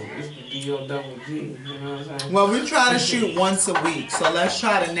 Hold on. It's the D-O-double-G. You know what I'm saying? Well, we try to shoot once a week, so let's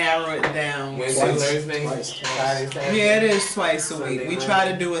try to narrow it down. Wednesday, Thursday, Friday, Saturday. Yeah, it is twice a week. We try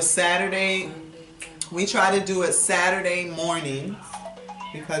to do a Saturday. We try to do it Saturday morning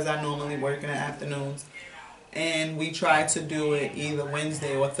because I normally work in the afternoons. And we try to do it either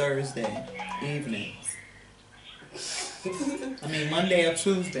Wednesday or Thursday evenings. I mean Monday or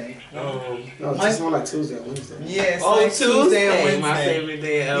Tuesday. No, it's more like Tuesday or Wednesday. Yeah, it's like Tuesday or Wednesday. My favorite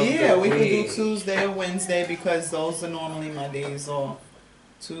day of Yeah, the we can week. do Tuesday or Wednesday because those are normally my days off.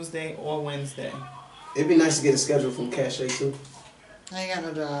 Tuesday or Wednesday. It'd be nice to get a schedule from Cache too. I ain't got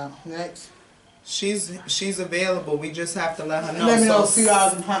no job. Next. She's available. We just have to let her know. Let me know So a few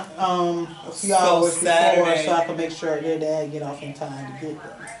hours before Saturday. so I can make sure your dad get off in time to get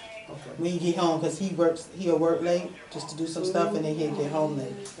there. When you get home, because he'll work late just to do some stuff, and then he'll get home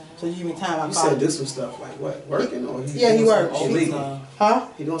late. So you give me time. You said do some stuff like what? Working or he works. Illegal? Huh?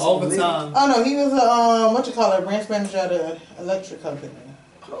 He doing something overtime. Oh no, he was a branch manager at an electric company.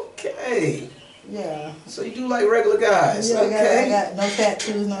 Okay. Yeah. So you do like regular guys? Yeah, okay. I got no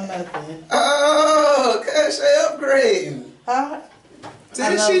tattoos, no nothing. Oh, Cache upgrading. Huh?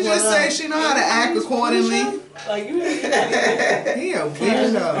 Didn't she just say she know how to act accordingly? Like you ain't He a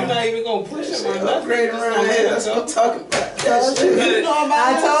weirdo. You're not even gonna push him or nothing. Upgrade around here. That's what I'm talking about.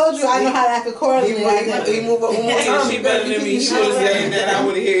 I told you I know how to act accordingly. He move up one more time. She better than me. She would have said that. I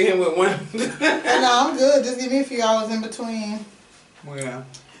would have hit him with one. No, I'm good. Just give me a few hours in between. Yeah.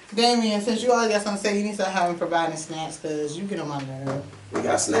 Damien, since you always got something to say, you need to start having providing snacks because you get on my nerve. We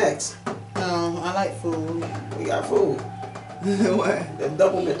got snacks. I like food. We got food. What? The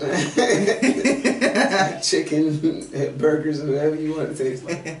double mint, man. Chicken, burgers, whatever you want to taste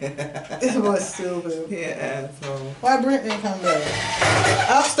like. It was stupid. Yeah, so. Why Brent didn't come back?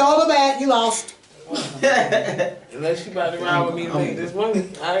 Up, stole the bag. You lost. Unless you about to ride with me to make this money,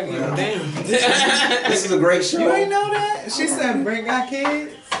 I don't give a damn. This is a great show. You ain't know that? She said Brent got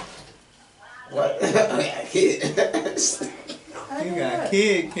kids. What? Kids. He got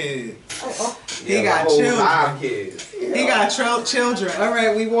kids. He Yeah, got the whole children. 5 kids. He got children. All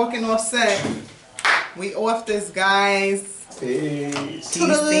right, we walking off set. We off this, guys. Peace. Peace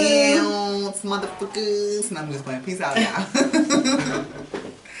down, motherfuckers. No, I'm just playing. Peace out now.